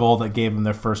the goal that gave them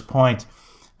their first point.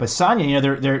 But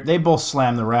Sagna, they both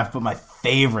slammed the ref, but my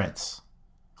favorites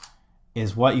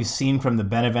is what you've seen from the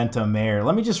Benevento mayor.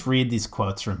 Let me just read these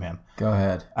quotes from him. Go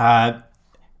ahead.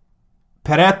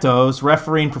 Peretto's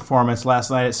refereeing performance last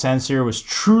night at San Siro was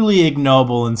truly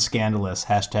ignoble and scandalous.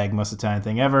 # most Italian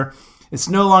thing ever. It's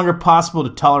no longer possible to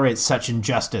tolerate such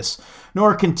injustice,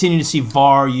 nor continue to see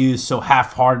VAR used so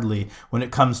half-heartedly when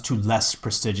it comes to less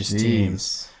prestigious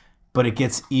teams. But it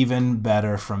gets even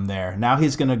better from there. Now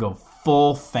he's going to go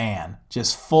full fan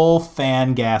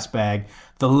gas bag.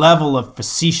 The level of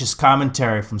facetious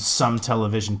commentary from some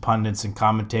television pundits and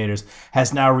commentators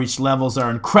has now reached levels that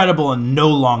are incredible and no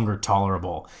longer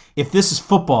tolerable. If this is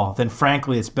football, then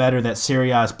frankly it's better that Serie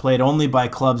A is played only by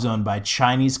clubs owned by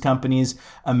Chinese companies,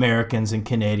 Americans, and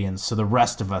Canadians, so the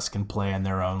rest of us can play in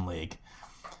their own league.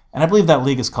 And I believe that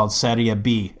league is called Serie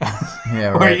B. Yeah,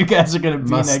 right. Where you guys are going to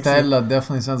be next year. Mastella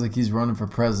definitely sounds like he's running for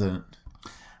president.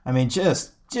 I mean,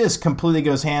 just completely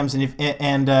goes hams.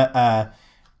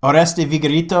 Oreste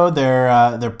Vigarito,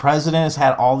 their president, has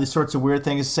had all these sorts of weird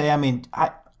things to say. I mean,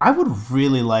 I would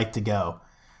really like to go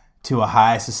to a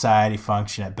high society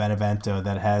function at Benevento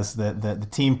that has the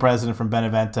team president from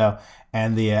Benevento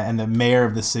and the mayor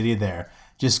of the city there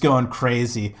just going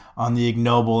crazy on the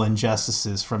ignoble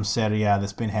injustices from Serie A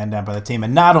that's been handed down by the team.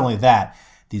 And not only that,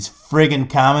 these friggin'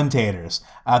 commentators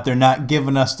out there not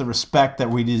giving us the respect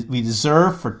that we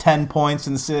deserve for 10 points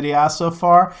in the Serie A so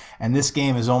far. And this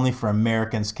game is only for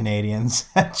Americans, Canadians,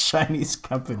 and Chinese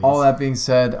companies. All that being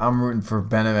said, I'm rooting for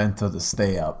Benevento to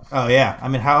stay up. Oh, yeah. I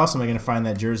mean, how else am I going to find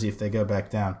that jersey if they go back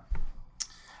down?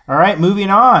 All right, moving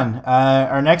on.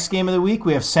 Our next game of the week,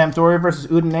 we have Sampdoria versus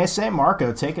Udinese.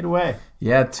 Marco, take it away.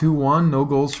 Yeah, 2-1. No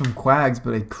goals from Quags,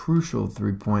 but a crucial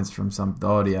 3 points from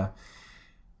Sampdoria.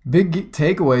 Big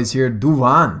takeaways here.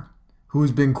 Duvan,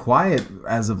 who's been quiet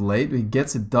as of late. He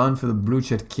gets it done for the Blu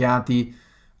Cerchiati.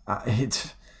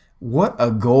 What a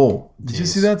goal. Did you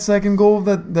see that second goal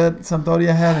that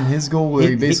Sampdoria had in his goal where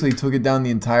he basically took it down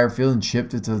the entire field and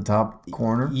chipped it to the top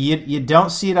corner? You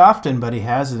don't see it often, but he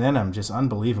has it in him. Just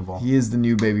unbelievable. He is the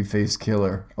new babyface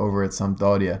killer over at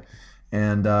Sampdoria.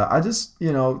 And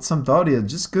Sampdoria,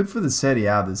 just good for the Serie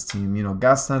A, this team.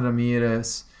 Gaston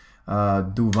Ramirez,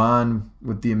 Duvan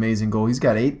with the amazing goal. He's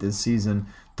got 8 this season.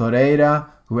 Torreira,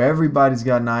 who everybody's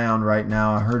got an eye on right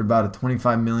now. I heard about a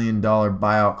 $25 million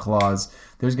buyout clause.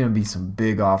 There's going to be some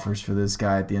big offers for this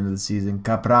guy at the end of the season.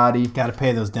 Caprari. Got to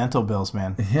pay those dental bills,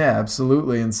 man. Yeah,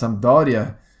 absolutely. And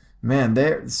Sampdoria, man,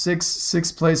 they're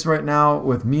sixth place right now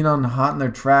with Milan hot in their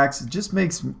tracks. It just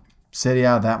makes Serie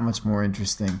A that much more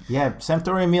interesting. Yeah,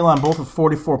 Sampdoria and Milan both with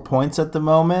 44 points at the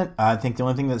moment. I think the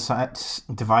only thing that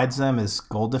divides them is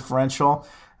goal differential.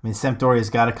 I mean,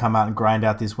 Sampdoria's got to come out and grind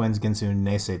out these wins against the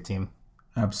Udinese team.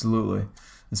 Absolutely.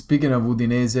 And speaking of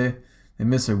Udinese, they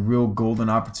miss a real golden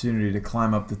opportunity to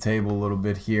climb up the table a little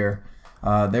bit here.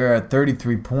 They're at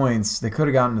 33 points. They could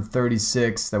have gotten to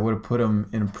 36. That would have put them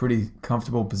in a pretty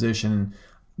comfortable position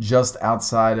just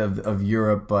outside of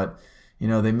Europe. But,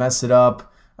 they mess it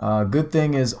up. Good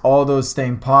thing is all those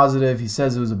staying positive. He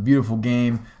says it was a beautiful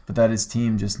game, but that his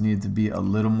team just needed to be a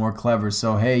little more clever.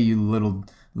 So, hey, you little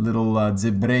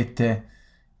Zebrete,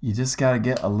 you just got to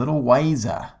get a little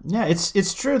wiser. Yeah,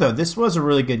 it's true, though. This was a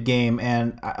really good game,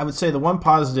 and I would say the one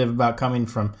positive about coming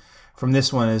from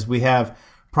this one is we have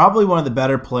probably one of the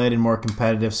better played and more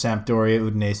competitive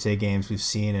Sampdoria-Udinese games we've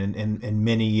seen in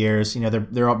many years.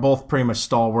 They're both pretty much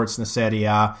stalwarts in the Serie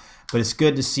A, but it's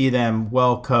good to see them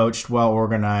well coached, well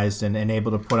organized, and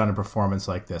able to put on a performance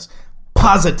like this.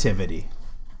 Positivity.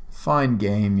 Fine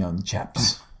game, young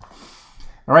chaps.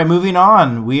 All right, moving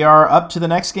on. We are up to the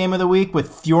next game of the week with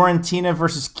Fiorentina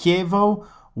versus Chievo,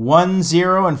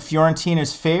 1-0 in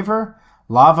Fiorentina's favor.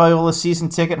 La Viola season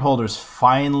ticket holders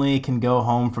finally can go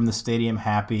home from the stadium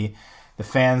happy. The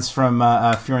fans from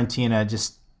Fiorentina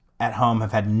just at home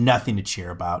have had nothing to cheer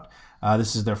about.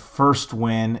 This is their first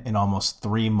win in almost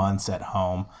 3 months at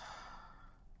home.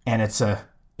 And it's a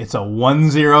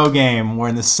 1-0 game where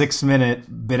in the 6th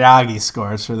minute, Biraghi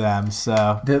scores for them.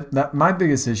 So my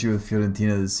biggest issue with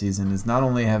Fiorentina this season is not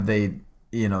only have they,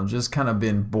 just kind of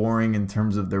been boring in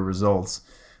terms of their results,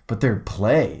 but their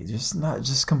play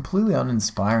just completely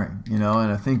uninspiring, And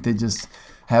I think they just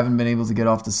haven't been able to get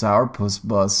off the sourpuss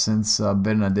bus since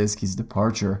Bernardeschi's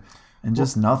departure. And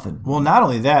just nothing. Well, not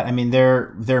only that, I mean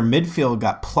their midfield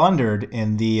got plundered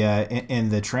in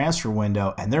the transfer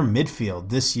window, and their midfield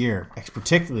this year,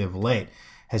 particularly of late,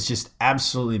 has just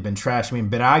absolutely been trash. I mean,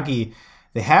 Biraghi,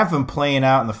 they have him playing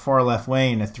out in the far left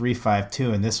wing in a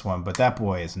 3-5-2 in this one, but that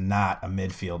boy is not a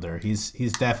midfielder.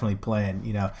 He's definitely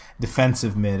playing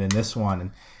defensive mid in this one.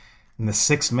 And in the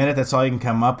 6th minute, that's all you can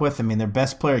come up with. I mean, their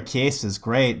best player, Case, is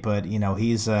great, but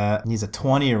he's a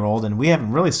 20-year-old, and we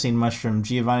haven't really seen much from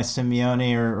Giovanni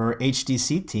Simeone or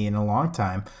HDCT in a long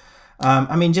time.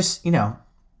 I mean, just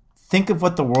think of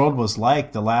what the world was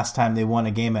like the last time they won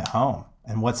a game at home,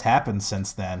 and what's happened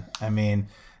since then. I mean,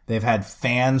 they've had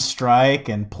fans strike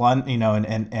and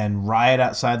and riot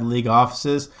outside the league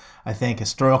offices. I think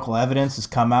historical evidence has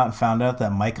come out and found out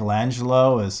that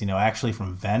Michelangelo is actually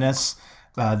from Venice.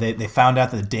 They found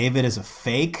out that David is a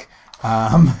fake.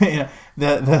 The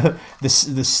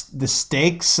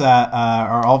stakes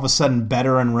are all of a sudden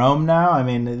better in Rome now. I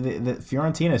mean, the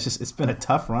Fiorentina it's been a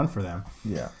tough run for them.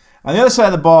 Yeah. On the other side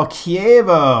of the ball,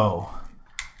 Chievo.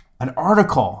 An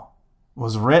article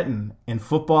was written in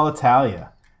Football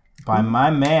Italia by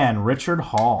my man Richard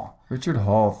Hall. Richard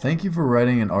Hall, thank you for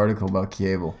writing an article about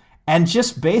Chievo. And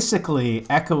just basically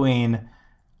echoing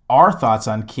our thoughts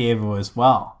on Chievo as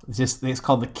well. It's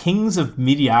called the Kings of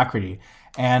Mediocrity.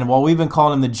 And while we've been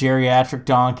calling them the geriatric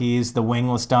donkeys, the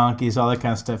wingless donkeys, all that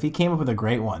kind of stuff, he came up with a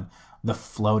great one, the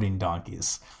floating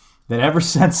donkeys. That ever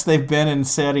since they've been in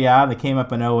Serie A, they came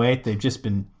up in 2008, they've just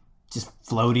been just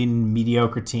floating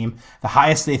mediocre team. The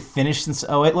highest they finished since 08.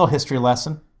 Little history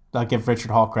lesson. I'll give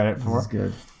Richard Hall credit for. That's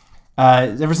good.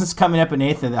 Ever since coming up in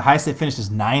 8th, the highest they finished is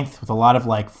 9th with a lot of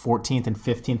 14th and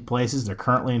 15th places. They're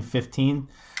currently in 15th.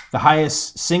 The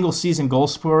highest single season goal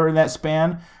scorer in that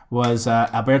span was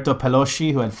Alberto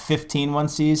Pelosi, who had 15 one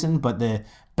season, but the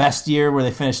best year where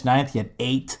they finished 9th, he had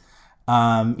 8.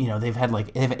 They've had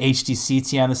they have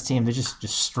HDCT on this team. They're just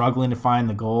struggling to find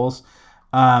the goals.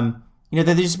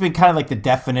 They've just been kind of the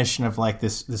definition of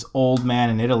this old man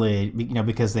in Italy,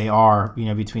 because they are,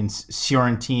 between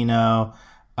Fiorentino,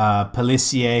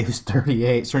 Pelissier, who's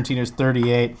 38, Sorrentino's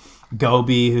 38,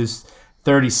 Gobi, who's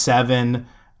 37,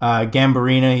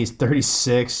 Gambarina, he's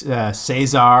 36,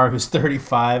 Cesar, who's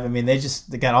 35. I mean, they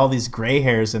got all these gray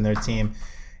hairs in their team.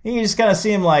 And you just kind of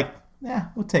see them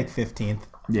we'll take 15th.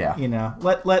 Yeah.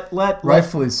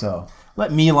 Rightfully so.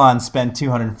 Let Milan spend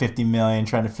 $250 million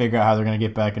trying to figure out how they're going to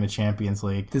get back into Champions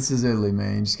League. This is Italy,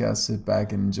 man. You just got to sit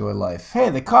back and enjoy life. Hey,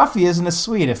 the coffee isn't as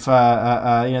sweet if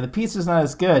the pizza's not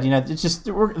as good. It's just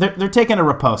they're taking a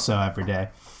Reposo every day.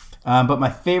 But my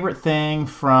favorite thing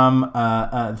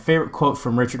favorite quote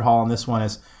from Richard Hall on this one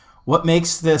is, "What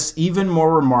makes this even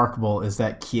more remarkable is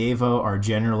that Chievo are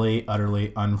generally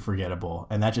utterly unforgettable."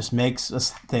 And that just makes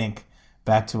us think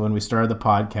back to when we started the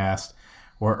podcast,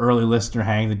 where early listener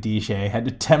Hang the DJ had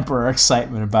to temper our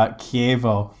excitement about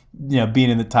Chievo,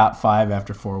 being in the top 5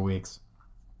 after 4 weeks.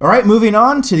 All right, moving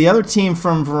on to the other team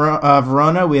from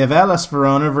Verona. We have Hellas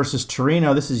Verona versus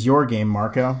Torino. This is your game,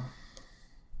 Marco.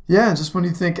 Yeah, just when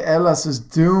you think Hellas is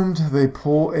doomed, they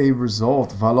pull a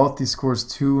result. Valotti scores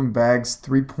 2 and bags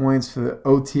 3 points for the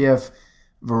OTF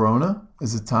Verona.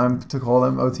 Is it time to call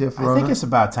them OTF Verona? I think it's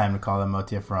about time to call them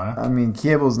OTF Verona. I mean,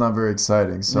 Chievo's not very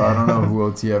exciting, so I don't know who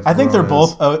OTF I think Verona they're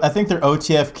both. I think they're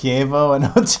OTF Chievo and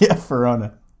OTF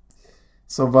Verona.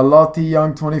 So Valotti,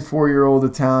 young 24-year-old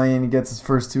Italian, he gets his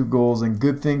first 2 goals. And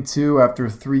good thing, too, after a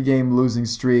 3-game losing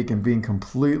streak and being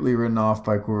completely written off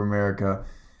by Curva America,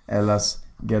 Hellas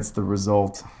gets the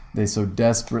result they so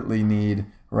desperately need.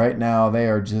 Right now, they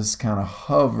are just kind of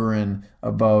hovering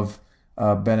above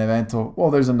Benevento.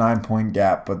 Well, there's a 9-point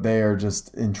gap, but they are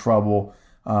just in trouble.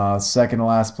 Second to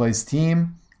last place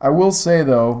team. I will say,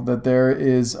 though, that there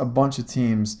is a bunch of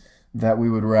teams that we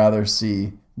would rather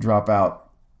see drop out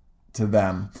to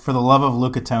them. For the love of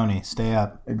Luca Toni, stay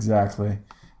up. Exactly.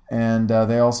 And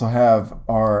they also have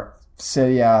our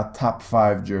Serie A top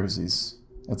 5 jerseys.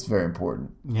 That's very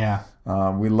important. Yeah.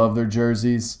 We love their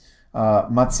jerseys.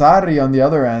 Mazzarri, on the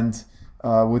other end,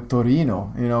 with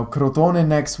Torino. Crotone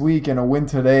next week and a win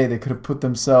today, they could have put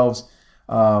themselves,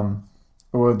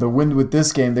 or the win with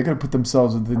this game, they could have put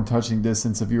themselves within touching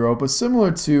distance of Europa,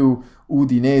 similar to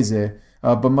Udinese.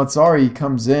 But Mazzarri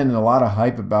comes in and a lot of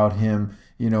hype about him,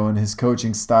 and his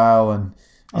coaching style. And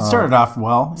it started off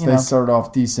well. They started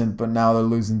off decent, but now they're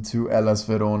losing to Hellas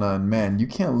Verona. And, man, you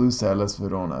can't lose to Hellas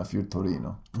Verona if you're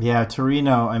Torino. Yeah,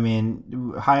 Torino, I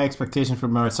mean, high expectations for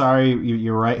Mazzarri.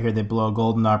 You're right here. They blow a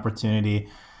golden opportunity.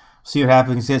 See what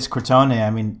happens against Crotone. I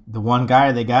mean, the one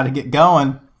guy they got to get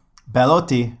going,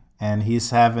 Belotti, and he's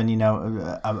having,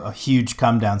 a huge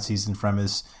come-down season from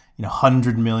his,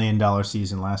 $100 million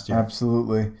season last year.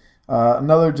 Absolutely.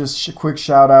 Another just quick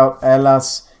shout-out,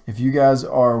 Hellas. If you guys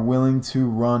are willing to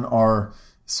run our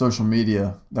social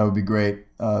media, that would be great.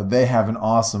 They have an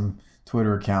awesome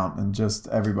Twitter account, and just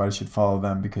everybody should follow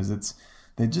them because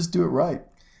they just do it right.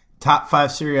 Top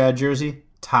 5 Serie A jersey,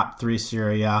 top 3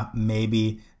 Serie A,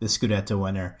 maybe the Scudetto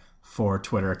winner for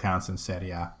Twitter accounts in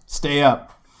Serie A. Stay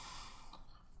up.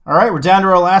 All right, we're down to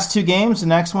our last 2 games. The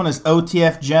next one is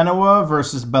OTF Genoa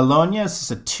versus Bologna. This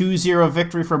is a 2-0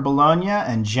 victory for Bologna,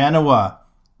 and Genoa,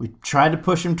 we tried to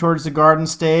push them towards the Garden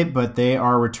State, but they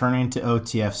are returning to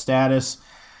OTF status.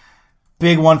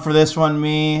 Big one for this one,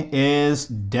 is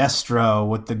Destro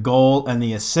with the goal and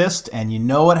the assist, and you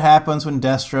know what happens when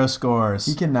Destro scores.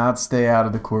 He cannot stay out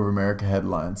of the Curva America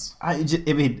headlines.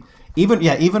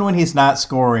 Even when he's not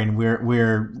scoring,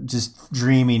 we're just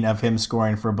dreaming of him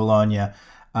scoring for Bologna.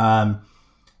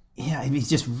 He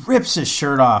just rips his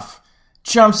shirt off,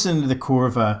 jumps into the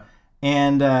Curva,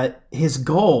 and his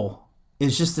goal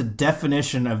is just the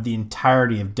definition of the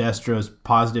entirety of Destro's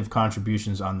positive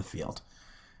contributions on the field.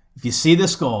 If you see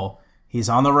this goal, he's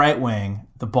on the right wing.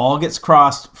 The ball gets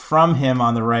crossed from him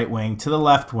on the right wing to the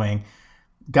left wing.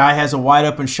 Guy has a wide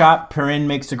open shot. Perrin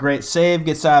makes a great save,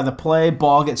 gets out of the play.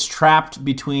 Ball gets trapped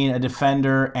between a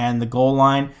defender and the goal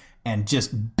line and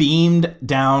just beamed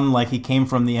down like he came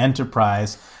from the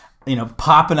Enterprise.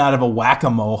 Popping out of a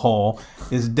whack-a-mole hole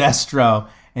is Destro.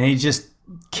 And he just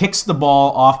kicks the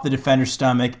ball off the defender's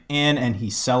stomach and he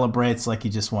celebrates like he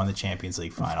just won the Champions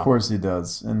League final. Of course he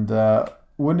does. And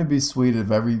Wouldn't it be sweet if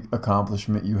every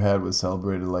accomplishment you had was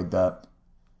celebrated like that?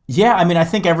 Yeah, I mean, I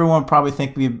think everyone would probably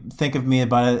think of me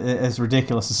about it as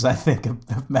ridiculous as I think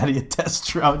of Maria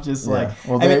Testro. Just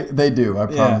they do. I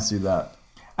promise you that.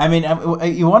 I mean,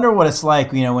 you wonder what it's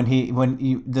like,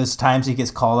 when there's times he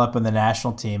gets called up in the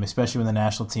national team, especially when the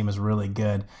national team is really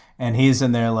good, and he's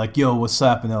in there like, "Yo, what's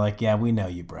up?" And they're like, "Yeah, we know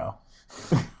you, bro.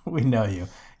 We know you."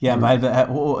 Yeah,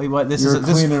 You're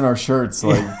cleaning our shirts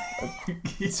like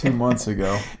 2 months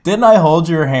ago. Didn't I hold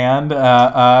your hand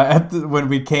when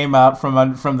we came out from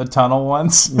the tunnel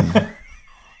once?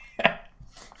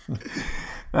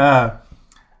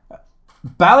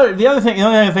 Ballard. The only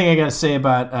other thing I got to say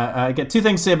about I got two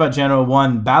things to say about Genoa.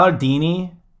 One,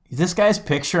 Ballardini. This guy's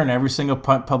picture in every single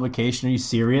publication. Are you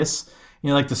serious?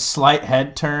 Like the slight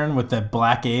head turn with the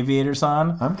black aviators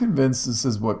on. I'm convinced this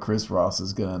is what Chris Ross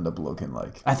is going to end up looking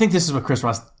like. I think this is what Chris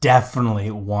Ross definitely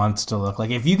wants to look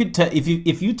like. If you could,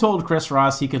 if you told Chris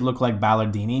Ross he could look like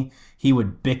Ballardini, he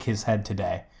would bick his head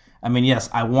today. I mean, yes,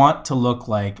 I want to look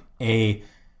like a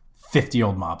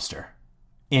 50-year-old mobster,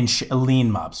 a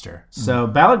lean mobster. So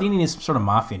Ballardini is some sort of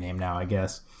mafia name now, I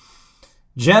guess.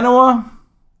 Genoa,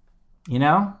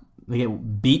 they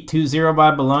get beat 2-0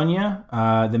 by Bologna.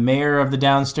 The mayor of the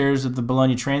downstairs of the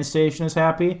Bologna train station is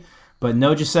happy, but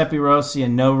no Giuseppe Rossi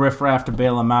and no riffraff to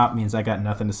bail him out means I got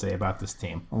nothing to say about this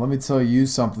team. Well, let me tell you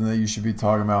something that you should be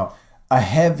talking about. A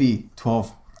heavy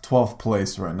 12th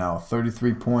place right now,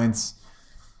 33 points.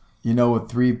 With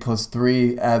 3 plus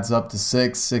 3 adds up to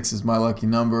 6. 6 is my lucky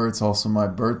number. It's also my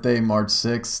birthday, March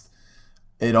 6th.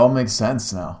 It all makes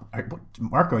sense now.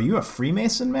 Marco, are you a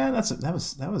Freemason, man? That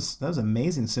was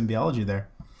amazing symbiology there.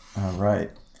 All right.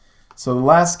 So the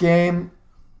last game,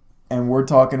 and we're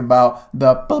talking about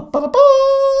the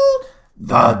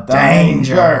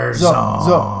danger zone.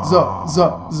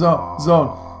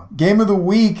 Game of the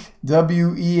week: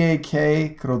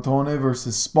 WEAK Crotone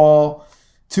versus Spal,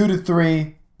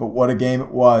 2-3. But what a game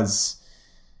it was.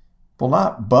 Well,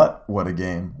 not but what a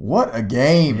game. What a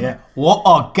game. Yeah. What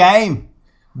a game.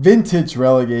 Vintage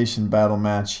relegation battle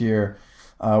match here.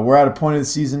 We're at a point of the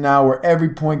season now where every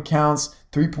point counts.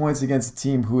 3 points against a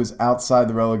team who is outside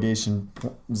the relegation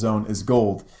zone is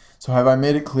gold. So have I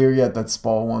made it clear yet that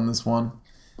Spal won this one?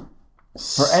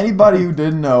 For anybody who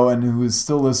didn't know and who is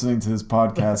still listening to this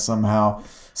podcast somehow,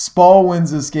 Spal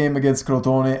wins this game against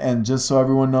Crotone. And just so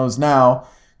everyone knows now,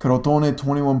 Crotone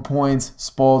 21 points.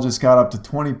 Spal just got up to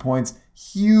 20 points.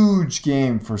 Huge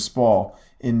game for Spal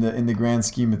in the grand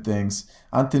scheme of things.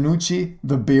 Antenucci,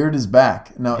 the beard is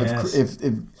back. Now, yes. if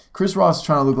Chris Ross is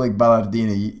trying to look like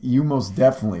Ballardini, you most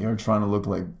definitely are trying to look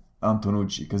like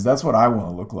Antenucci, because that's what I want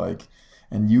to look like.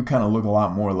 And you kind of look a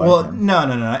lot more like him. No.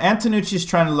 Antenucci's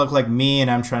trying to look like me,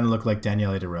 and I'm trying to look like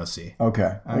Daniele De Rossi.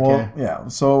 Okay. Well, yeah.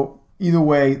 So either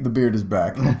way, the beard is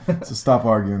back. So stop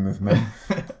arguing with me.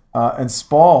 And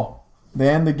Spal, they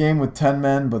end the game with 10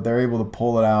 men, but they're able to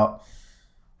pull it out.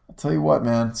 I'll tell you what,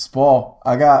 man. Spal.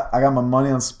 I got my money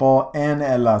on Spal and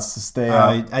Hellas to stay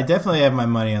out. I definitely have my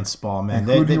money on Spal, man.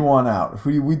 Who do you want out?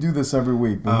 We do this every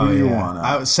week, but who do you want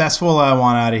out? Sassuolo I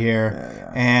want out of here.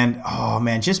 Yeah. And, oh,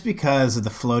 man, just because of the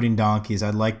floating donkeys,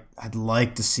 I'd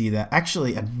like to see that.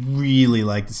 Actually, I'd really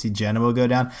like to see Genoa go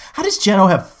down. How does Genoa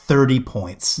have 30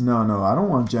 points? No, I don't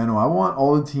want Genoa. I want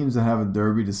all the teams that have a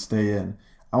derby to stay in.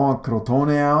 I want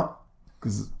Crotone out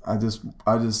because I just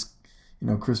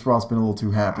Chris Ross been a little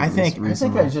too happy. I think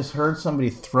I just heard somebody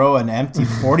throw an empty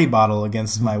 40 bottle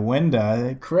against my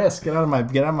window. Chris, get out of my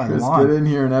Chris, lawn. Get in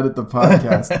here and edit the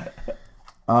podcast.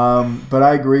 But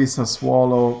I agree,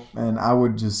 Sassuolo, and I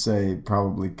would just say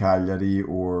probably Cagliari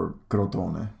or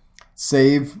Crotone.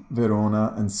 Save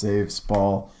Verona and save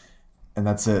Spal, and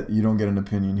that's it. You don't get an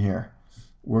opinion here.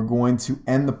 We're going to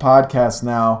end the podcast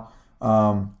now.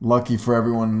 Lucky for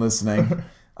everyone listening.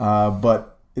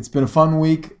 But it's been a fun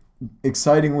week.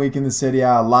 Exciting week in the Serie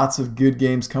A. Lots of good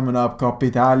games coming up. Coppa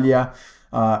Italia,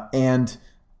 and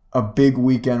a big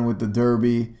weekend with the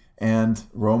Derby and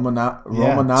Roma Napoli.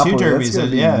 2 derbies. That's going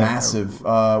to be massive.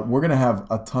 We're going to have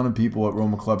a ton of people at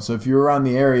Roma Club. So if you're around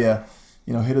the area,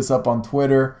 hit us up on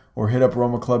Twitter or hit up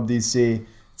Roma Club DC.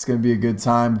 It's going to be a good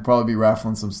time. We'll probably be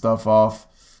raffling some stuff off.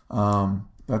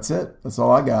 That's it. That's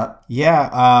all I got. Yeah.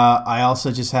 I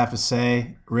also just have to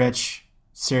say, Rich,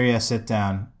 Serie A Sit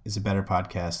Down is a better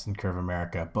podcast than Curve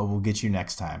America, but we'll get you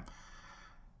next time.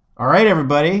 All right,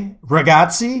 everybody.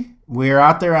 Ragazzi, we're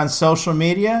out there on social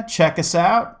media. Check us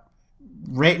out.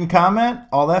 Rate and comment,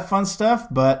 all that fun stuff.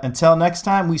 But until next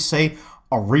time, we say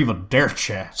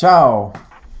arrivederci. Ciao.